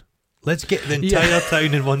zone. Let's get the entire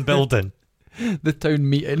town in one building. The town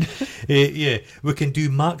meeting. Yeah, we can do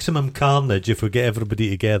maximum carnage if we get everybody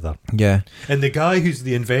together. Yeah. And the guy who's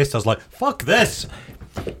the investor's like, fuck this.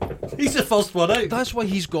 He's the first one out. That's why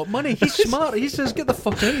he's got money. He's smart. He says, get the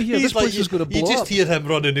fuck out of here. This place is going to blow up. You just hear him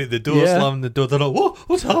running out the door, slamming the door. They're like, whoa,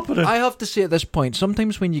 what's happening? I have to say at this point,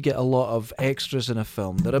 sometimes when you get a lot of extras in a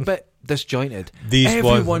film, they're a bit disjointed.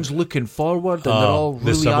 Everyone's looking forward and they're all really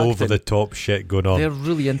there's some acting. over-the-top shit going on. They're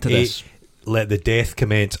really into this. Let the death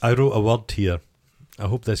commence. I wrote a word here. I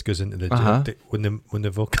hope this goes into the when the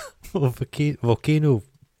volcano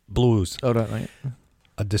blows. All right.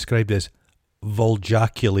 I described it as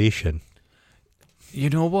vuljaculation. You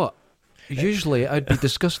know what? Usually I'd be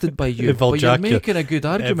disgusted by you, but you're making a good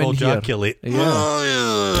argument vuljaculate.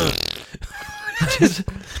 here.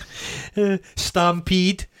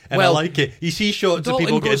 Stampede. And I like it. You see shots of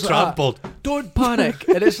people getting trampled. Don't panic.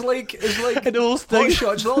 And it's like an old thing. Hot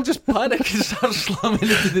shots. They'll just panic and start slamming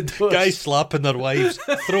into the doors. Guys slapping their wives,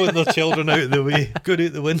 throwing their children out of the way, going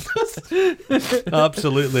out the windows.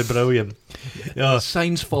 Absolutely brilliant. Yeah.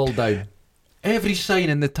 Signs fall down. Every sign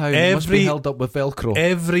in the town must be held up with Velcro.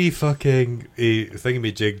 Every fucking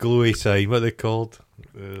thingamajig, glowy sign, what are they called?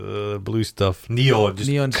 Blue stuff. Neon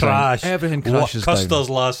crash. Sign. Everything crashes down. Custer's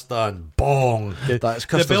Last Stand. Bong. That's the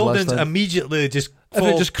Custer's buildings Last Stand. immediately just fall.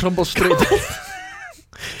 Everything just crumbles straight down.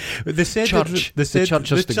 They said church. The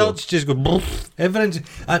church just go. Everything's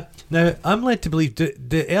now. I'm led to believe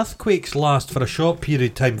the earthquakes last for a short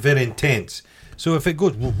period of time, very intense. So if it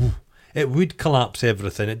goes, it would collapse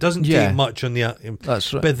everything. It doesn't take much on the.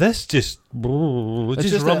 That's right. But this just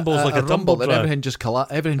rumbles like a tumble and drum. everything just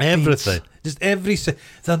collapses. Everything. Just every.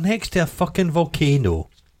 They're next to a fucking volcano.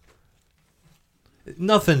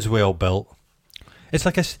 Nothing's well built. It's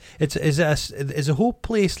like is a whole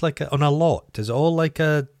place like on a lot? Is it all like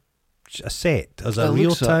a set? Is it a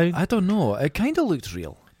real town? I don't know. It kind of looked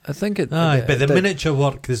real. I think it. But the miniature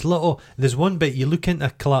work. There's one bit you look into a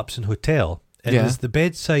collapsing hotel. And there's the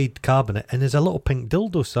bedside cabinet, and there's a little pink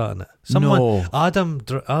dildo sat in it.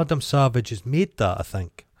 Adam Savage has made that, I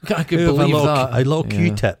think. I could believe that. A little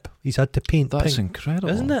Q-tip. He's had to paint That's pink. Incredible.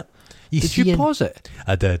 Isn't it? Did you pause it?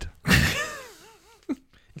 I did.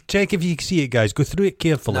 Check if you can see it, guys. Go through it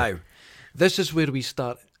carefully. Now, this is where we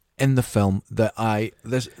start in the film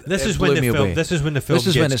This is when the film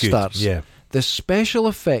gets good. Starts. Yeah. The special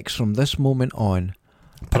effects from this moment on.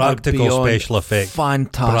 Practical special effects.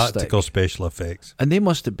 Fantastic. Practical special effects. And they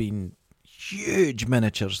must have been huge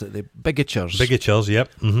miniatures, bigatures. Bigatures,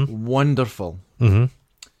 yep. Mm-hmm. Wonderful. Mm-hmm.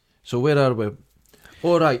 So where are we?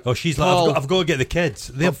 All right. Oh, she's Paul, like, I've got to get the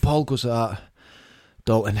kids. Paul goes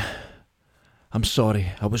Dalton, I'm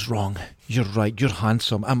sorry, I was wrong. You're right, you're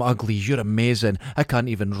handsome, I'm ugly, you're amazing. I can't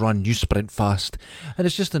even run, you sprint fast. And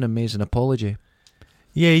it's just an amazing apology.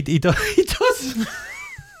 Yeah, he does. He does.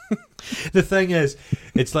 The thing is,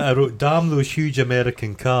 it's like I wrote, damn those huge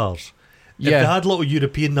American cars. Yeah. If they had little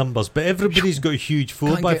European numbers, but everybody's got huge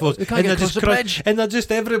 4x4s, and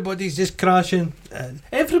everybody's just crashing.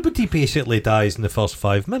 Everybody basically dies in the first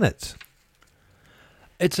 5 minutes.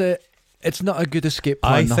 It's not a good escape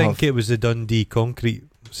plan. I think it was the Dundee concrete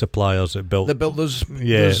suppliers that built. They built those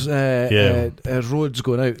roads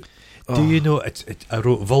going out. Do you know? I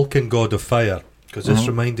wrote Vulcan God of Fire because this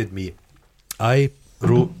reminded me. I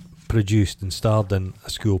wrote, produced, and starred in a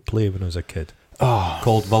school play when I was a kid.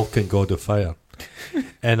 Called Vulcan God of Fire.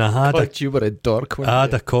 And I had you were a dork. I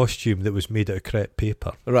had a costume that was made out of crepe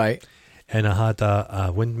paper. Right. And I had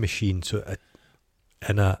a wind machine. Are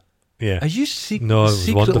you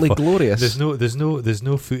secretly glorious? There's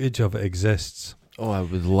no footage of it exists. Oh, I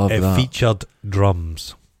would love that. It featured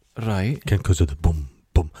drums. Right. Because of the boom,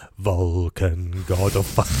 boom, Vulcan God of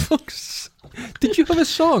Fire. Did you have a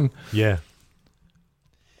song? Yeah.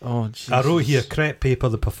 Oh, Jesus. I wrote here, crepe paper,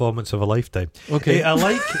 the performance of a lifetime. Okay. Hey, I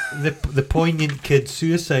like the poignant kid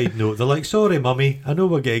suicide note. They're like, sorry, mummy, I know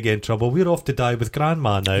we're going to get in trouble. We're off to die with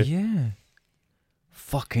grandma now. Yeah.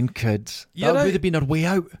 Fucking kids. That would have been our way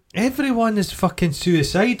out. Everyone is fucking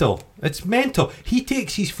suicidal. It's mental. He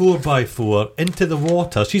takes his 4x4 into the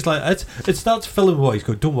water. She's like, it starts filling water. He's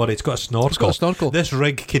going, don't worry, it's got a snorkel. It's got a snorkel. This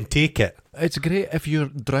rig can take it. It's great if you're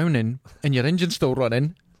drowning and your engine's still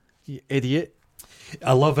running. You idiot.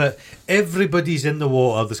 I love it. Everybody's in the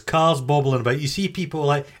water. There's cars bobbling about. You see people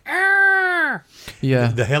like, Arr! Yeah.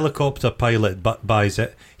 The helicopter pilot buys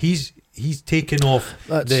it. He's taken off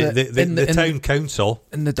the town council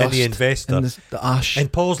in the dust, and the investor in the ash. And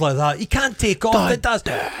Paul's like that. He can't take off the dust.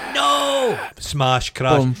 No! Smash,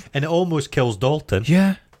 crash. Boom. And it almost kills Dalton.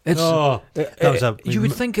 Yeah. You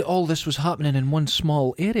would think all this was happening in one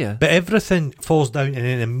small area. But everything falls down and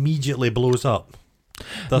then immediately blows up.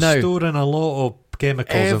 They're storing a lot of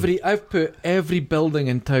chemicals. I've put every building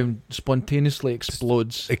in town spontaneously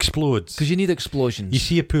explodes because you need explosions. You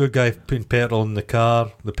see a poor guy putting petrol in the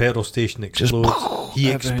car, the petrol station explodes,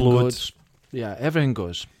 he explodes. Yeah, everything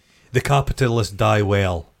goes. The capitalists die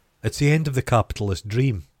well. It's the end of the capitalist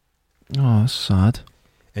dream. Oh, that's sad.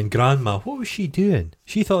 And Grandma, what was she doing?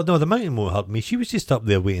 She thought, no, the mountain won't hurt me. She was just up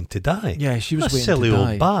there waiting to die. Yeah, she was waiting silly to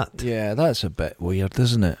die. Old bat. Yeah, that's a bit weird,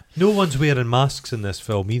 isn't it? No one's wearing masks in this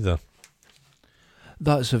film either.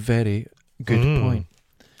 That's a very good point.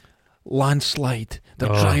 Landslide. They're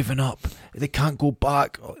driving up. They can't go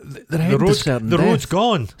back. They're heading to certain death. The road's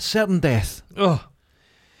gone. Certain death. Oh.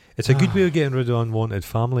 It's a good way of getting rid of unwanted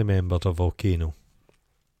family members, a volcano.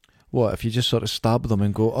 What, if you just sort of stab them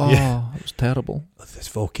and go, it was terrible. This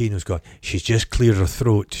volcano's gone. She's just cleared her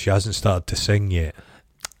throat. She hasn't started to sing yet.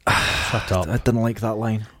 Shut up. I didn't like that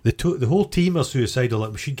line. The whole team are suicidal.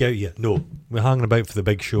 Like, we should get out here. No, we're hanging about for the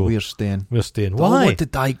big show. We're staying. Why? They all want to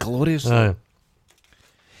die gloriously.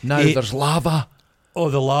 Now there's lava. Oh,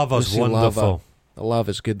 the lava's wonderful. Lava. The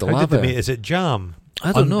lava's good. How did they make? Is it jam?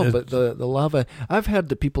 I don't know, but the lava... I've heard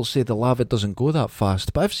that people say the lava doesn't go that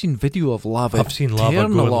fast, but I've seen video of lava. I've seen lava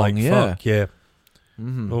going along, like fuck, yeah.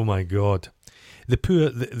 Mm-hmm. Oh my God. The poor...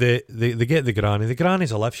 They get the granny. The granny's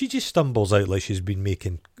alive. She just stumbles out like she's been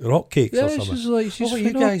making rock cakes or something. What are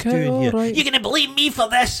you guys doing here? Right. You're going to blame me for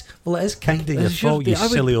this? Well, it is kind of your fault, you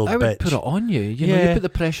silly old bitch. I would put it on you. You know, you put the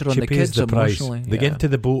pressure on the kids emotionally. They get into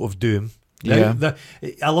the boat of doom. I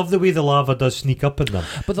love the way the lava does sneak up in them.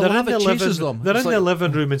 But the lava chases them. They're in the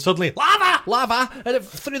living room and suddenly lava, and it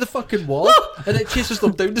through the fucking wall, and it chases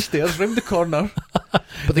them down the stairs, round the corner.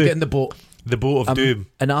 But they get in the boat. The boat of doom.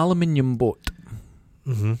 An aluminium boat.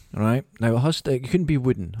 Mm-hmm. Right now, it couldn't be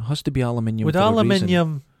wooden. It has to be aluminium. Would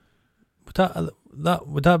aluminium?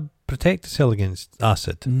 Would that protect itself against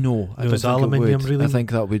acid? No, I don't think aluminium it would. really. I think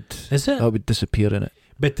that would. Is it? That would disappear in it.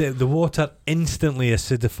 But the water instantly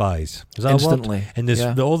acidifies. Is that instantly? A word?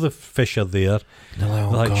 And all the fish are there. They're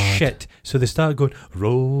like God. Shit. So they start going,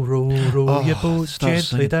 row, row, row your boat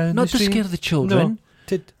gently down not the stream. Not to scare the children.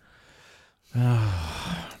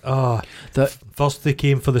 First they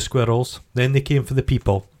came for the squirrels, then they came for the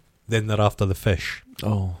people, then they're after the fish.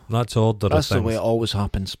 Oh, that's order. That's the way it always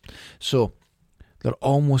happens. So they're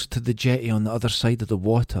almost to the jetty on the other side of the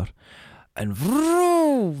water, and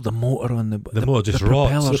the motor on the motor just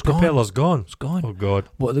rots. The propeller's gone. It's gone. Oh God!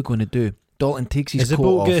 What are they going to do? Dalton takes his coat off. Is the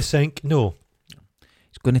boat going to sink? No.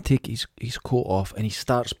 He's going to take his coat off and he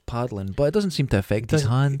starts paddling, but it doesn't seem to affect his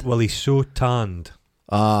hand. Well, he's so tanned.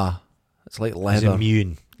 It's like leather. He's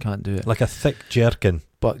immune. Can't do it. Like a thick jerkin.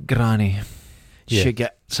 But Granny, she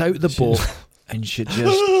gets out the boat and she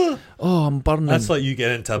just, I'm burning. That's like you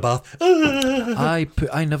get into a bath.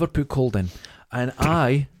 I never put cold in, and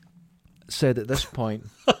I said at this point,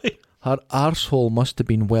 her arsehole must have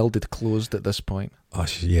been welded closed at this point. Oh,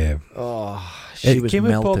 yeah. Oh, she was melted. It came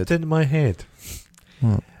and popped into my head.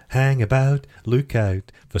 What? Hang about, look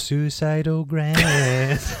out for suicidal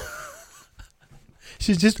Gran.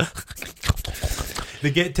 She's just... They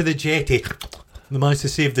get to the jetty. They manage to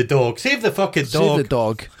save the dog. Save the fucking dog. Save the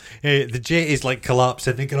dog. The jetty's like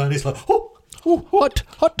collapsing. The Granny's like, hot.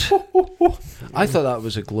 I thought that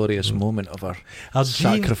was a glorious moment of her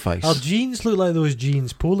sacrifice. Our jeans look like those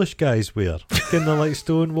jeans Polish guys wear. Kind of like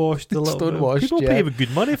stonewashed. Stonewashed, people pay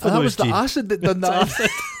good money for those jeans. That was the acid that done that.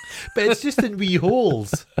 But it's just in wee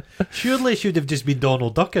holes. Surely it should have just been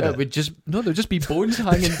Donald Duck in it. There'd just be bones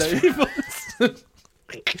hanging down.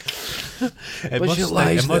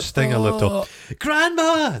 It must sting a little.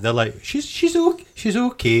 Grandma! They're like, she's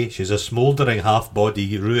okay. She's a smouldering half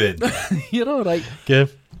body ruin. You're alright.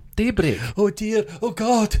 Okay. Daybreak. Oh dear. Oh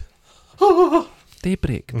God.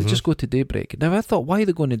 Daybreak. They just go to daybreak. Now I thought, why are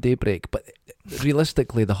they going to daybreak? But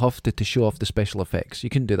realistically, they have to show off the special effects. You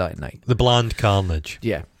couldn't do that at night. The bland carnage.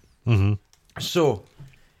 Yeah. Mm-hmm. So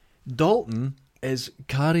Dalton is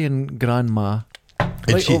carrying Grandma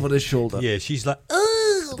over his shoulder. Yeah, she's like,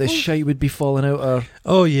 the shite would be falling out her.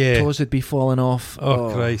 Oh yeah, toes would be falling off.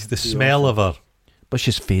 Oh Christ, the smell of her. But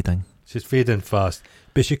she's fading. She's fading fast.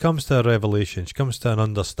 But she comes to a revelation. She comes to an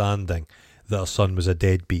understanding that her son was a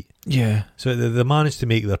deadbeat. Yeah. So they managed to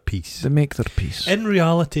make their peace. They make their peace. In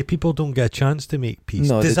reality, people don't get a chance to make peace.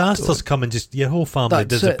 No, disasters come and just your whole family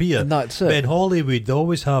disappear. That's it. But in Hollywood, they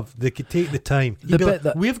always have. They could take the time.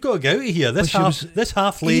 We've got to get out of here. This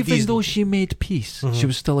half lady. Even though she made peace, she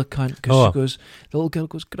was still a cunt because she goes. The little girl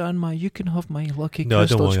goes, "Grandma, you can have my lucky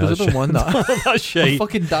crystal." I don't want that. That's shit. I'll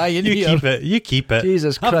fucking die in here. You keep it.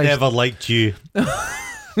 Jesus Christ! I've never liked you.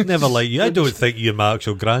 Never liked you. I don't think you're my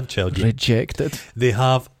actual grandchild. Rejected.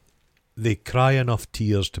 They cry enough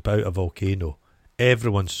tears to put out a volcano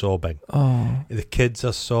Everyone's sobbing. Oh, The kids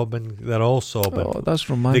are sobbing. They're all sobbing. oh, that's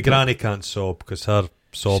romantic. The granny can't sob because her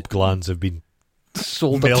sob glands have been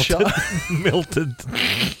Sold melted. up shut. melted.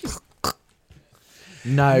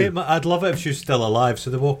 Now, Mate, I'd love it if she was still alive. So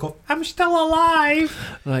they woke up. I'm still alive.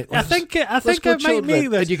 right, I think I might make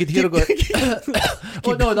this. And you could hear her go.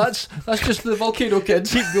 Oh no, that's just the volcano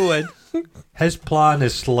kids. Keep going. His plan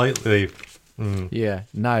is slightly. Yeah.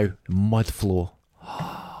 Now mud flow.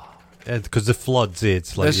 Because the floods,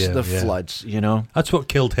 it's like The floods. You know. That's what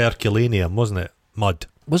killed Herculaneum, wasn't it? Mud.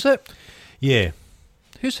 Was it? Yeah.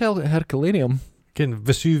 Who's Herculaneum?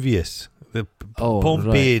 Vesuvius. The Oh,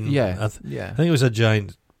 Pompeii. right. Yeah. I think it was a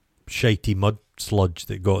giant shitey mud sludge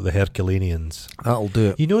that got the Herculaneans. That'll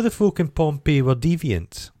do it. You know the folk in Pompeii were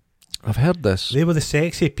deviants. I've heard this. They were the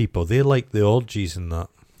sexy people. They liked the orgies and that.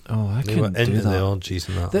 Oh, I They were couldn't do into the that. orgies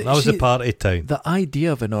and that. The- That was see, the party town. The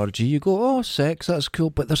idea of an orgy, you go, oh, sex, that's cool,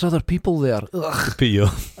 but there's other people there. Ugh, Put you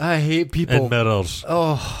I hate people. in mirrors.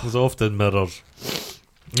 Oh, There's often mirrors.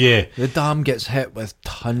 Yeah. the dam gets hit with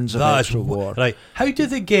tons of That is extra water. right. How do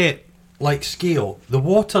they get like scale? The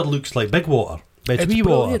water looks like big water, but it's wee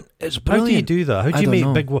brilliant. water. It's How do you brilliant. do that? How do I you don't make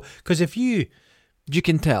know. big water? Because if you, You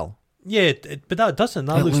can tell. yeah, but that doesn't.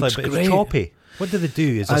 That It looks looks like great. it's choppy. What do they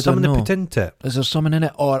do? Is there I something don't they know. put into it? Is there something in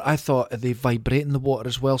it? Or I thought they vibrate in the water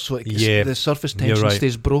as well, so Yeah, the surface you're tension right.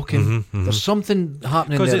 stays broken. Mhm. There's something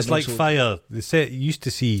happening there. Because it's that like makes fire. They say you used to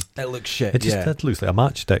see. it looks shit. It just it looks like a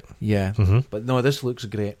matchstick. yeah. Mm-hmm. But no, this looks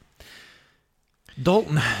great.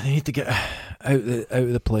 Dalton, they need to get out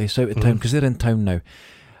of the place, out of town, because they're in town now,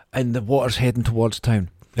 and the water's heading towards town.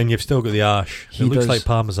 And you've still got the ash. He It looks does- like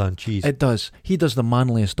Parmesan cheese. It does. He does the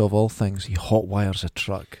manliest of all things. He hot wires a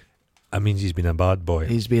truck. That means he's been a bad boy.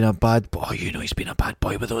 He's been a bad boy. You know, he's been a bad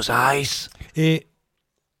boy with those eyes.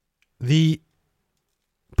 The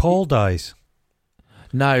Paul dies.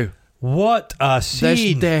 Now, What a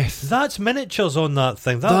scene! this death. That's miniatures on that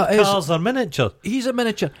thing. That That is- cars are miniature. He's a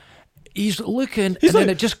miniature. He's looking, He's and then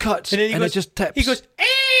like- it just cuts, and and, then he it goes- just tips. He goes, eh!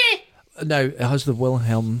 Now, it has the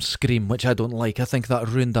Wilhelm scream, which I don't like. I think that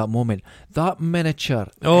ruined that moment. That miniature.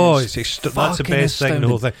 Oh, is that's the fucking best thing in the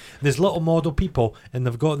whole astounding. thing. There's little model people, and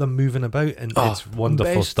they've got them moving about, and Oh, it's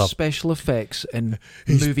wonderful best stuff. special effects in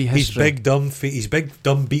His- movie His history. his big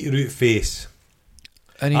dumb beetroot face.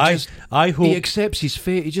 And he I just hope. he accepts his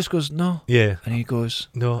fate. He just goes, no. Yeah. And he goes,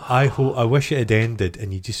 No, I wish it had ended,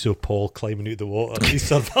 and you just saw Paul climbing out the water, and he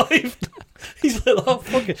survived. He's like, oh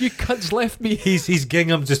fuck it. you cunts left me. His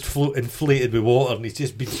gingham just inflated with water, and he's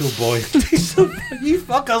just been so buoyant. You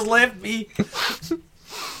fuckers left me.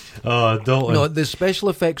 Oh, Dalton. No, the special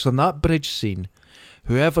effects on that bridge scene,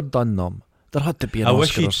 whoever done them, there had to be an I wish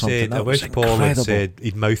Oscar he'd or something. said. That I was wish Paul had incredible. said.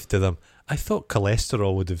 He'd mouthed to them. I thought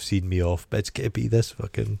cholesterol would have seen me off, but it's going to be this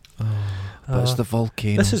fucking. But it's the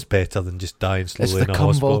volcano. This is better than just dying slowly the in a cum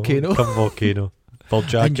hospital. volcano. Cum volcano. and you're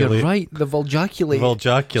Voljaculate. right, the Voljaculate. It's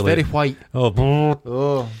Voljaculate. very white. Oh,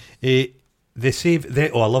 Oh. they save. I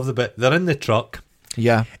love the bit. They're in the truck.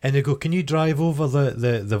 Yeah. And they go, can you drive over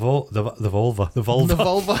the vulva? The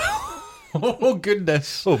vulva. Oh,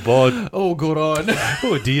 goodness. Oh, bod. Oh, go on.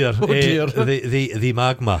 Oh, dear. Oh, dear. The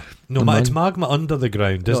magma. No, The it's magma under the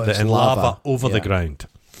ground, isn't it's it? And lava over yeah. the ground.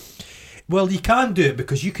 Well, you can do it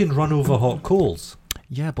because you can run over hot coals.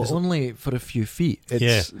 Yeah, but only for a few feet. It's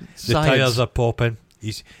Yeah. The tyres are popping.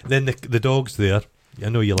 Then the dog's there. I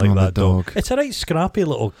know you like Oh, the that dog. dog. It's a right scrappy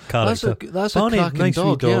little character. That's a Funny, cracking nice wee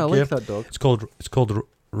dog. Yeah, I dog, like that dog. It's called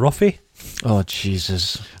Ruffy. Oh,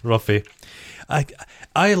 Jesus. Ruffy.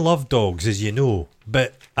 I love dogs, as you know,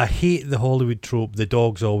 but I hate the Hollywood trope. The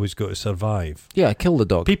dog's always got to survive. Yeah, kill the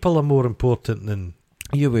dog. People are more important than.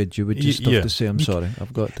 You would just have yeah. to say, I'm sorry.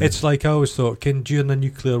 I've got to. It's like I always thought, during the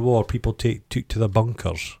nuclear war, people took to their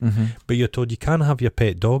bunkers, but you're told you can't have your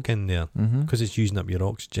pet dog in there because it's using up your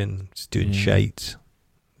oxygen. It's doing shite.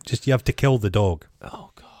 Just you have to kill the dog. Oh,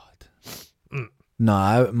 God.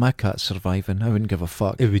 Nah, my cat's surviving. I wouldn't give a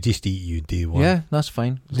fuck. It would just eat you day one. Yeah, that's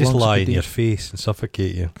fine. As Just long as lie it in be your dead. face and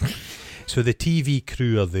suffocate you. So the TV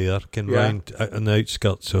crew are there, round on the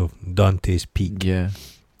outskirts of Dantes Peak. Yeah.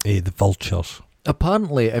 The vultures.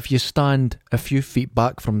 Apparently, if you stand a few feet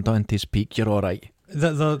back from Dante's Peak, you're all right.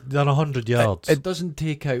 They're 100 yards. It doesn't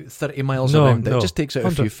take out 30 miles No, around it. no. It just takes out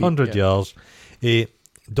a few feet. 100 yeah. yards.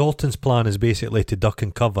 Dalton's plan is basically to duck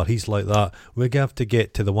and cover. He's like that. We're going to have to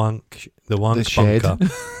get to the wank shed. bunker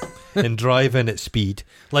and drive in at speed.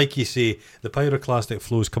 Like you say, the pyroclastic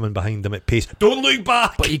flow's coming behind them at pace. Don't look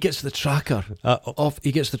back! But he gets the tracker off.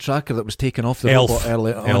 He gets the tracker that was taken off the Elf. robot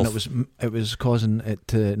earlier on. Elf. It was causing it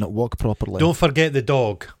to not walk properly. Don't forget the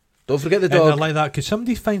dog. Don't forget the And they're dog. like that. Could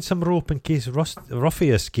somebody find some rope in case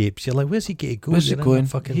Ruffy escapes? You're like, where's he going to go? Where's he going?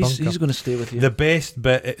 Fucking He's bunker. going to stay with you. The best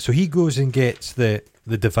bit. So he goes and gets the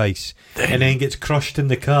device, and then gets crushed in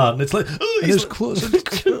the car, and it's like, oh, and his clothes.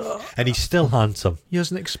 and he's still handsome. He has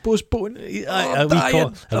an exposed bone.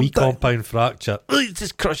 A wee compound fracture. It's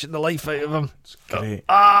just crushing the life out of him. It's great.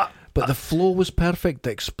 But the flow was perfect.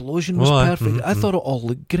 The explosion was perfect. I thought it all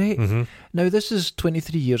looked great. Now, this is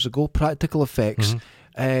 23 years ago. Practical effects.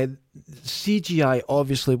 CGI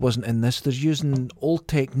obviously wasn't in this. They're using old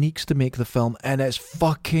techniques to make the film, and it's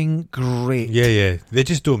fucking great. Yeah. They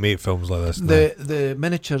just don't make films like this. The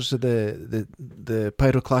miniatures of the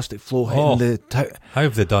pyroclastic flow hitting how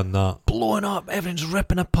have they done that? Blowing up, everything's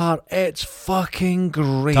ripping apart. It's fucking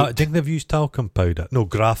great. I think they've used talcum powder. No,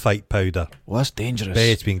 graphite powder. Well, that's dangerous. I bet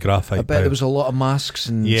it's been graphite I bet powder. there was a lot of masks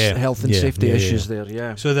and health and safety issues there.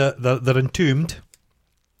 Yeah. So they're entombed.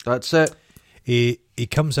 That's it. He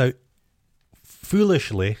comes out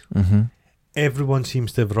foolishly. Everyone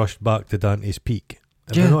seems to have rushed back to Dante's Peak.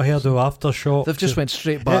 Have they not heard of Aftershock? They've just went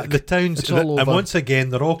straight back. The town's it's all over. And once again,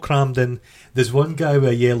 they're all crammed in. There's one guy with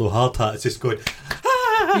a yellow hard hat that's just going.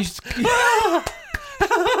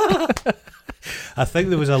 I think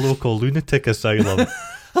there was a local lunatic asylum.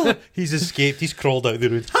 He's escaped. He's crawled out the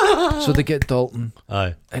road. So they get Dalton.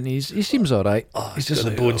 Aye. And he seems alright. He's just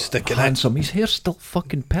got the bone sticking handsome. His hair's still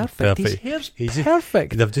fucking perfect. His hair's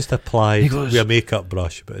perfect. They've just applied with a makeup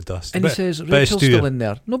brush a bit of dust. And he says, Rachel's still in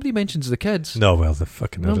there. Nobody mentions the kids. No, well, the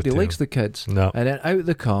fucking nobody likes the kids. No. And then out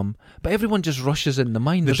they come. But everyone just rushes in the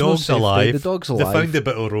mine. The dog's alive. The dog's alive. They found a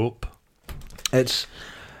bit of rope. It's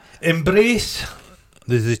embrace.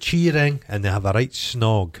 There's the cheering, and they have a right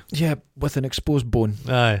snog. Yeah, with an exposed bone.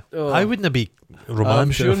 Aye. I wouldn't be romantic. I'm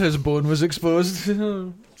sure his bone was exposed.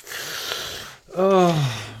 Where are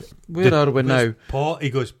we now? He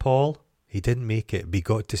goes, Paul, he didn't make it, but he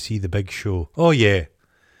got to see the big show. Oh, yeah.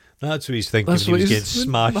 That's what he's thinking when he was getting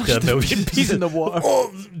smashed in a million pieces in the water.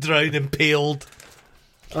 Drowned, impaled.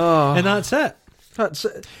 And that's it. That's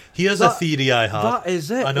it. Here's a theory I have. That is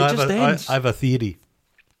it. I know, it just ends. I have a theory.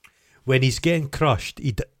 When he's getting crushed,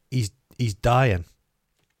 he's dying.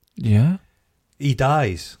 Yeah? He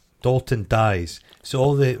dies. Dalton dies. So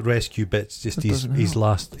all the rescue bits, just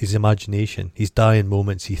his imagination, his dying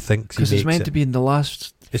moments, he thinks he makes it. Because it's meant to be in the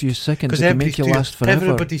last few seconds. It can make you last forever.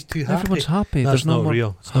 Everybody's too happy. Everyone's happy. That's not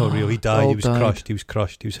real. It's not real. He died. He was crushed. He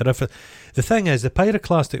was horrific. The thing is, the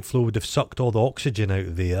pyroclastic flow would have sucked all the oxygen out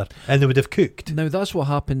of there, and they would have cooked. Now that's what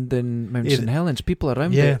happened in Mount St Helens. People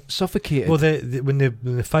around it suffocated. Well, when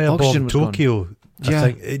the fire bombed Tokyo,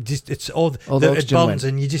 I think it's all it burns,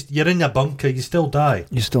 and you're in a bunker. You still die.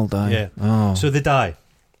 Yeah. Oh. So they die.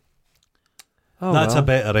 Oh, that's a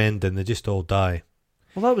better ending. They just all die.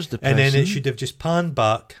 Well, that was depressing. And then it should have just panned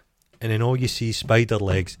back, and then all you see is spider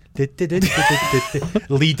legs leading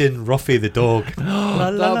Ruffy the dog.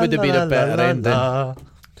 That would have been a better ending.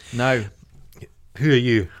 Now, who are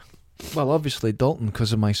you? Well, obviously Dalton,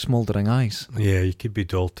 because of my smouldering eyes. Yeah, you could be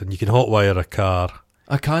Dalton. You can hotwire a car.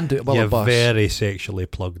 I can do it. Well, you're a bus. Very sexually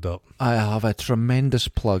plugged up. I have a tremendous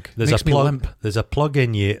plug. Makes me limp. There's a plug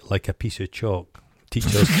in you like a piece of chalk.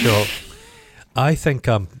 Teacher's chalk. I think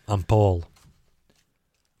I'm Paul.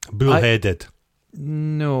 Bullheaded.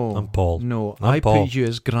 No. I'm Paul. No. I'm Paul. Put you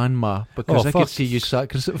as grandma because I could see you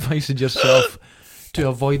sacrificing yourself to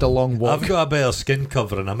avoid a long walk. I've got a better skin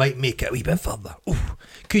covering. I might make it a wee bit further. Ooh.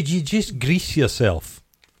 Could you just grease yourself?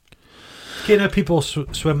 Can people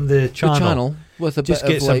swim the channel? The channel with a bit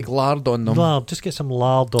of like lard on them. Lard. Just get some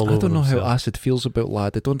lard all over. I don't know themselves. how acid feels about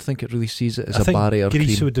lard. I don't think it really sees it as a barrier.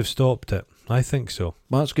 Grease cream. Would have stopped it. I think so.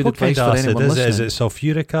 Well, that's good what advice kind of for anyone acid listening. Is it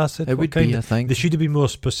sulfuric acid? It would be, I think. They should have been more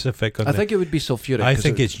specific on I think it would be sulfuric. I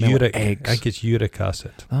think it's uric. Eggs. I think it's uric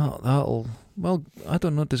acid. That'll. Well, I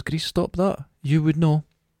don't know. Does grease stop that? You would know.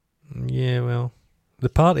 Yeah, well, the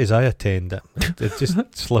parties I attend, it just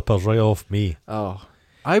slippers right off me. Oh,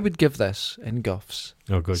 I would give this in guffs.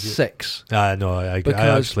 Oh God, 6. No, I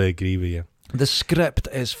actually agree with you. The script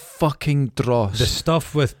is fucking dross. The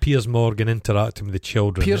stuff with Piers Morgan interacting with the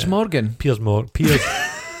children. Piers Brosnan.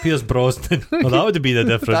 Well, that would have been a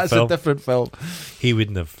different That's film. a different film. He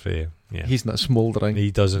wouldn't have. He's not smouldering.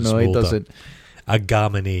 He doesn't. No, he doesn't. A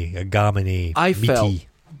gamine. I meaty. felt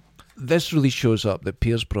this really shows up that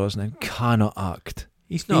Piers Brosnan cannot act.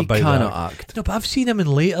 He's not. He cannot act. No, but I've seen him in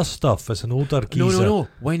later stuff as an older geezer. No.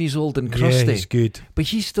 When he's old and crusty. Yeah, he's good. But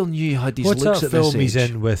he still knew he had these What's looks that at film this age? he's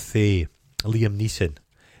in with Liam Neeson,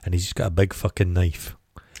 and he's just got a big fucking knife.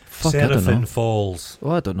 Fuck, I don't know. Falls. Oh,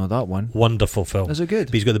 I don't know that one. Wonderful film. Is it good?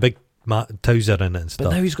 But he's got the Towser in it and stuff.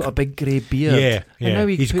 But now he's got a big grey beard. Yeah. And now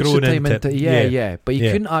he's puts grown the time into yeah. But he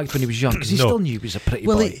couldn't act when he was young because he still knew he was a pretty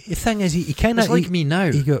boy. Well, the thing is, he kind of... It's like me now.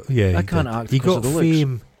 I can't act because of the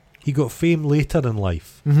looks. He got fame later in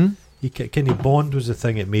life. Mm-hmm. Kenny Bond was the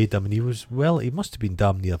thing that made him, and he must have been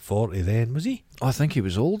damn near 40 then, was he? I think he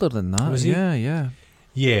was older than that. Was he? Yeah.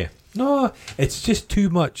 Yeah. No, it's just too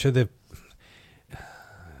much of the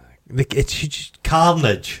it's just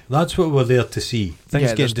carnage. That's what we're there to see.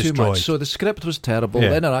 Things getting destroyed. Too much. So the script was terrible.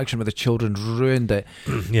 The interaction with the children ruined it.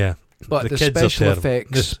 Yeah. But the special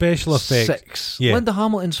effects. The special effects. 6. Yeah. Linda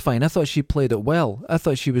Hamilton's fine. I thought she played it well. I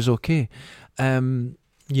thought she was okay.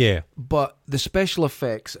 Yeah. But the special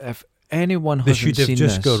effects, if anyone hasn't seen this... They should have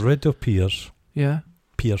just got rid of Pierce. Yeah.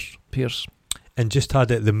 Pierce. And just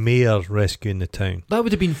had it the mayor rescuing the town. That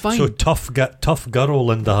would have been fine. So tough girl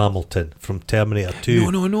Linda Hamilton from Terminator 2.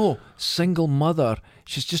 No. Single mother.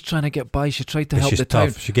 She's just trying to get by. She tried to help the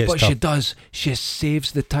town. She gets tough. She does. She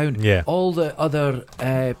saves the town. Yeah. All the other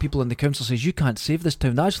people in the council says, you can't save this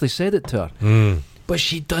town. They actually said it to her. But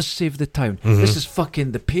she does save the town. This is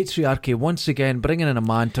fucking the patriarchy once again, bringing in a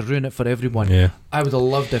man to ruin it for everyone. Yeah. I would have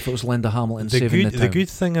loved if it was Linda Hamilton saving the town. The good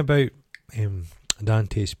thing about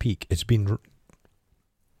Dante's Peak, it's been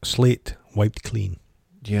slate wiped clean.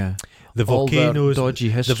 Yeah. The volcanoes, dodgy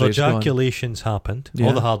the vajaculations happened. Yeah.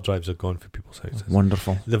 All the hard drives are gone for people's houses.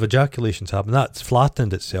 Wonderful. The vajaculations happened. That's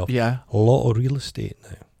flattened itself. Yeah. A lot of real estate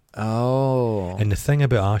now. Oh. And the thing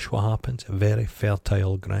about Ash, what happens? Very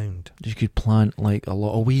fertile ground. You could plant like a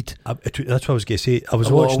lot of weed. That's what I was going to say. I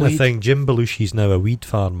was watching a thing. Jim Belushi's now a weed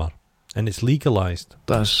farmer. And it's legalised.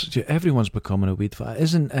 Everyone's becoming a weed farmer.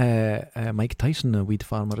 Isn't Mike Tyson a weed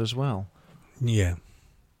farmer as well? Yeah.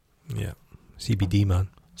 CBD, man.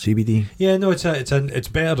 CBD. Yeah, no, it's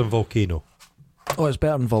better than Volcano. Oh, it's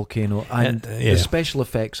better than Volcano, and the special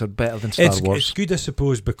effects are better than Star Wars. It's good, I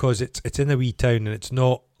suppose, because it's in a wee town and it's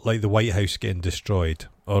not like the White House getting destroyed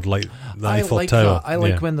or like the Eiffel Tower. I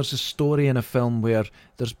like when there's a story in a film where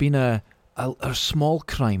there's been a small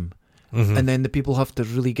crime. And then the people have to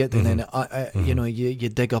really get in, and you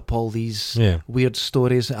dig up all these weird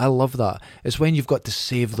stories. I love that. It's when you've got to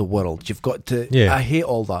save the world. You've got to. Yeah. I hate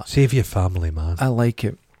all that. Save your family, man. I like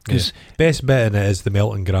it because best bit in it is the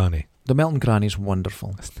melting granny. The melting granny's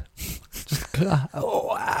wonderful.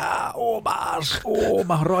 Mars! Oh,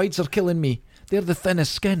 my roids are killing me. They're the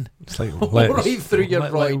thinnest skin. It's like right through your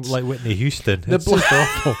roids. Like Whitney Houston. It's just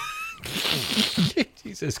awful.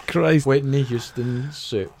 Jesus Christ. Whitney Houston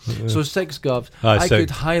suit. So 6 Govs. I could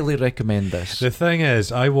highly recommend this. The thing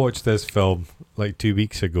is, I watched this film like 2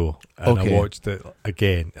 weeks ago and I watched it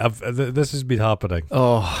again. This has been happening.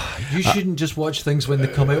 Oh, you shouldn't just watch things when they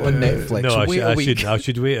come out on Netflix. No, I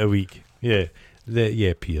should wait a week. Yeah.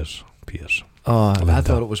 Pierce. Oh, I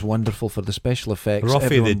thought it was wonderful for the special effects.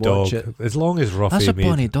 Ruffy the dog. As long as Ruffy That's a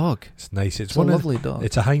bunny dog. It's nice. It's a lovely dog.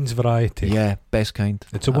 It's a Heinz variety. Yeah, best kind.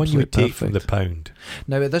 It's a one you would take from the pound.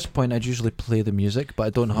 Now at this point I'd usually play the music, but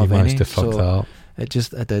I don't have you any. Managed to fuck that up. I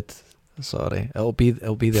did. Sorry. It'll be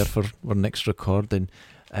there for our next recording.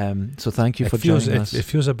 So thank you for joining us. It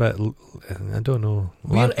feels a bit, I don't know.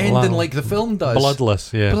 We're ending like the film does.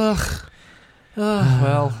 Bloodless, yeah.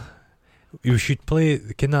 Well. You should play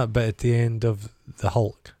that bit at the end of the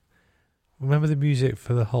Hulk. Remember the music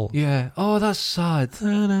for the Hulk? Yeah. Oh, that's sad.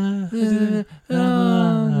 Sad.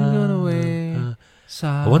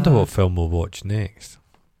 I wonder what film we'll watch next.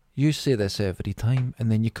 You say this every time, and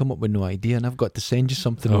then you come up with no idea, and I've got to send you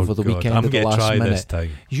something over the weekend. I'm at the last try minute. This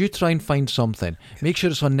time. You try and find something. Make sure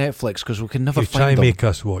it's on Netflix because we can never find them. You try and make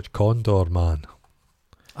us watch Condor Man.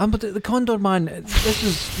 But the Condor Man,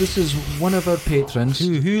 this is one of our patrons.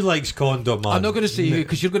 Who likes Condor Man? I'm not going to say you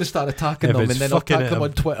because you're going to start attacking them, and then I'll attack them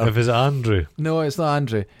on Twitter. If it's Andrew. No, it's not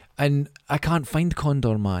Andrew. And I can't find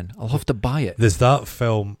Condor Man. I'll have to buy it. There's that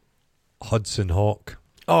film, Hudson Hawk.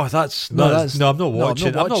 Oh, no, I'm not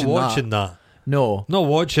watching. I'm not watching that. No, not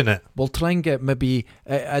watching it. We'll try and get maybe.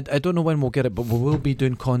 I don't know when we'll get it, but we will be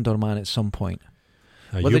doing Condor Man at some point.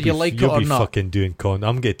 Whether you like it or not. You'll be fucking doing Condor.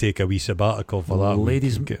 I'm going to take a wee sabbatical for that.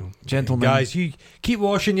 Ladies, gentlemen, guys, you keep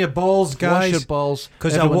washing your balls, guys. Wash your balls.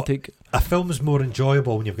 Because a film is more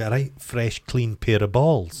enjoyable when you've got a right, fresh, clean pair of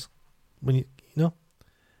balls. When you know.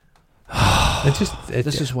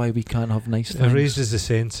 This is why we can't have nice things. It raises the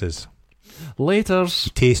senses. Laters.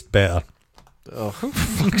 You taste better. Oh, for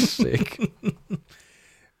fuck's sake.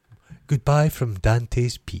 Goodbye from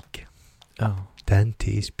Dante's Peak. Oh.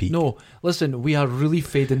 Dante's Peak. No, listen, we are really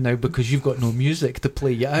fading now because you've got no music to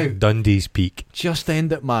play you out. Dundee's Peak. Just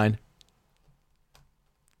end it, man.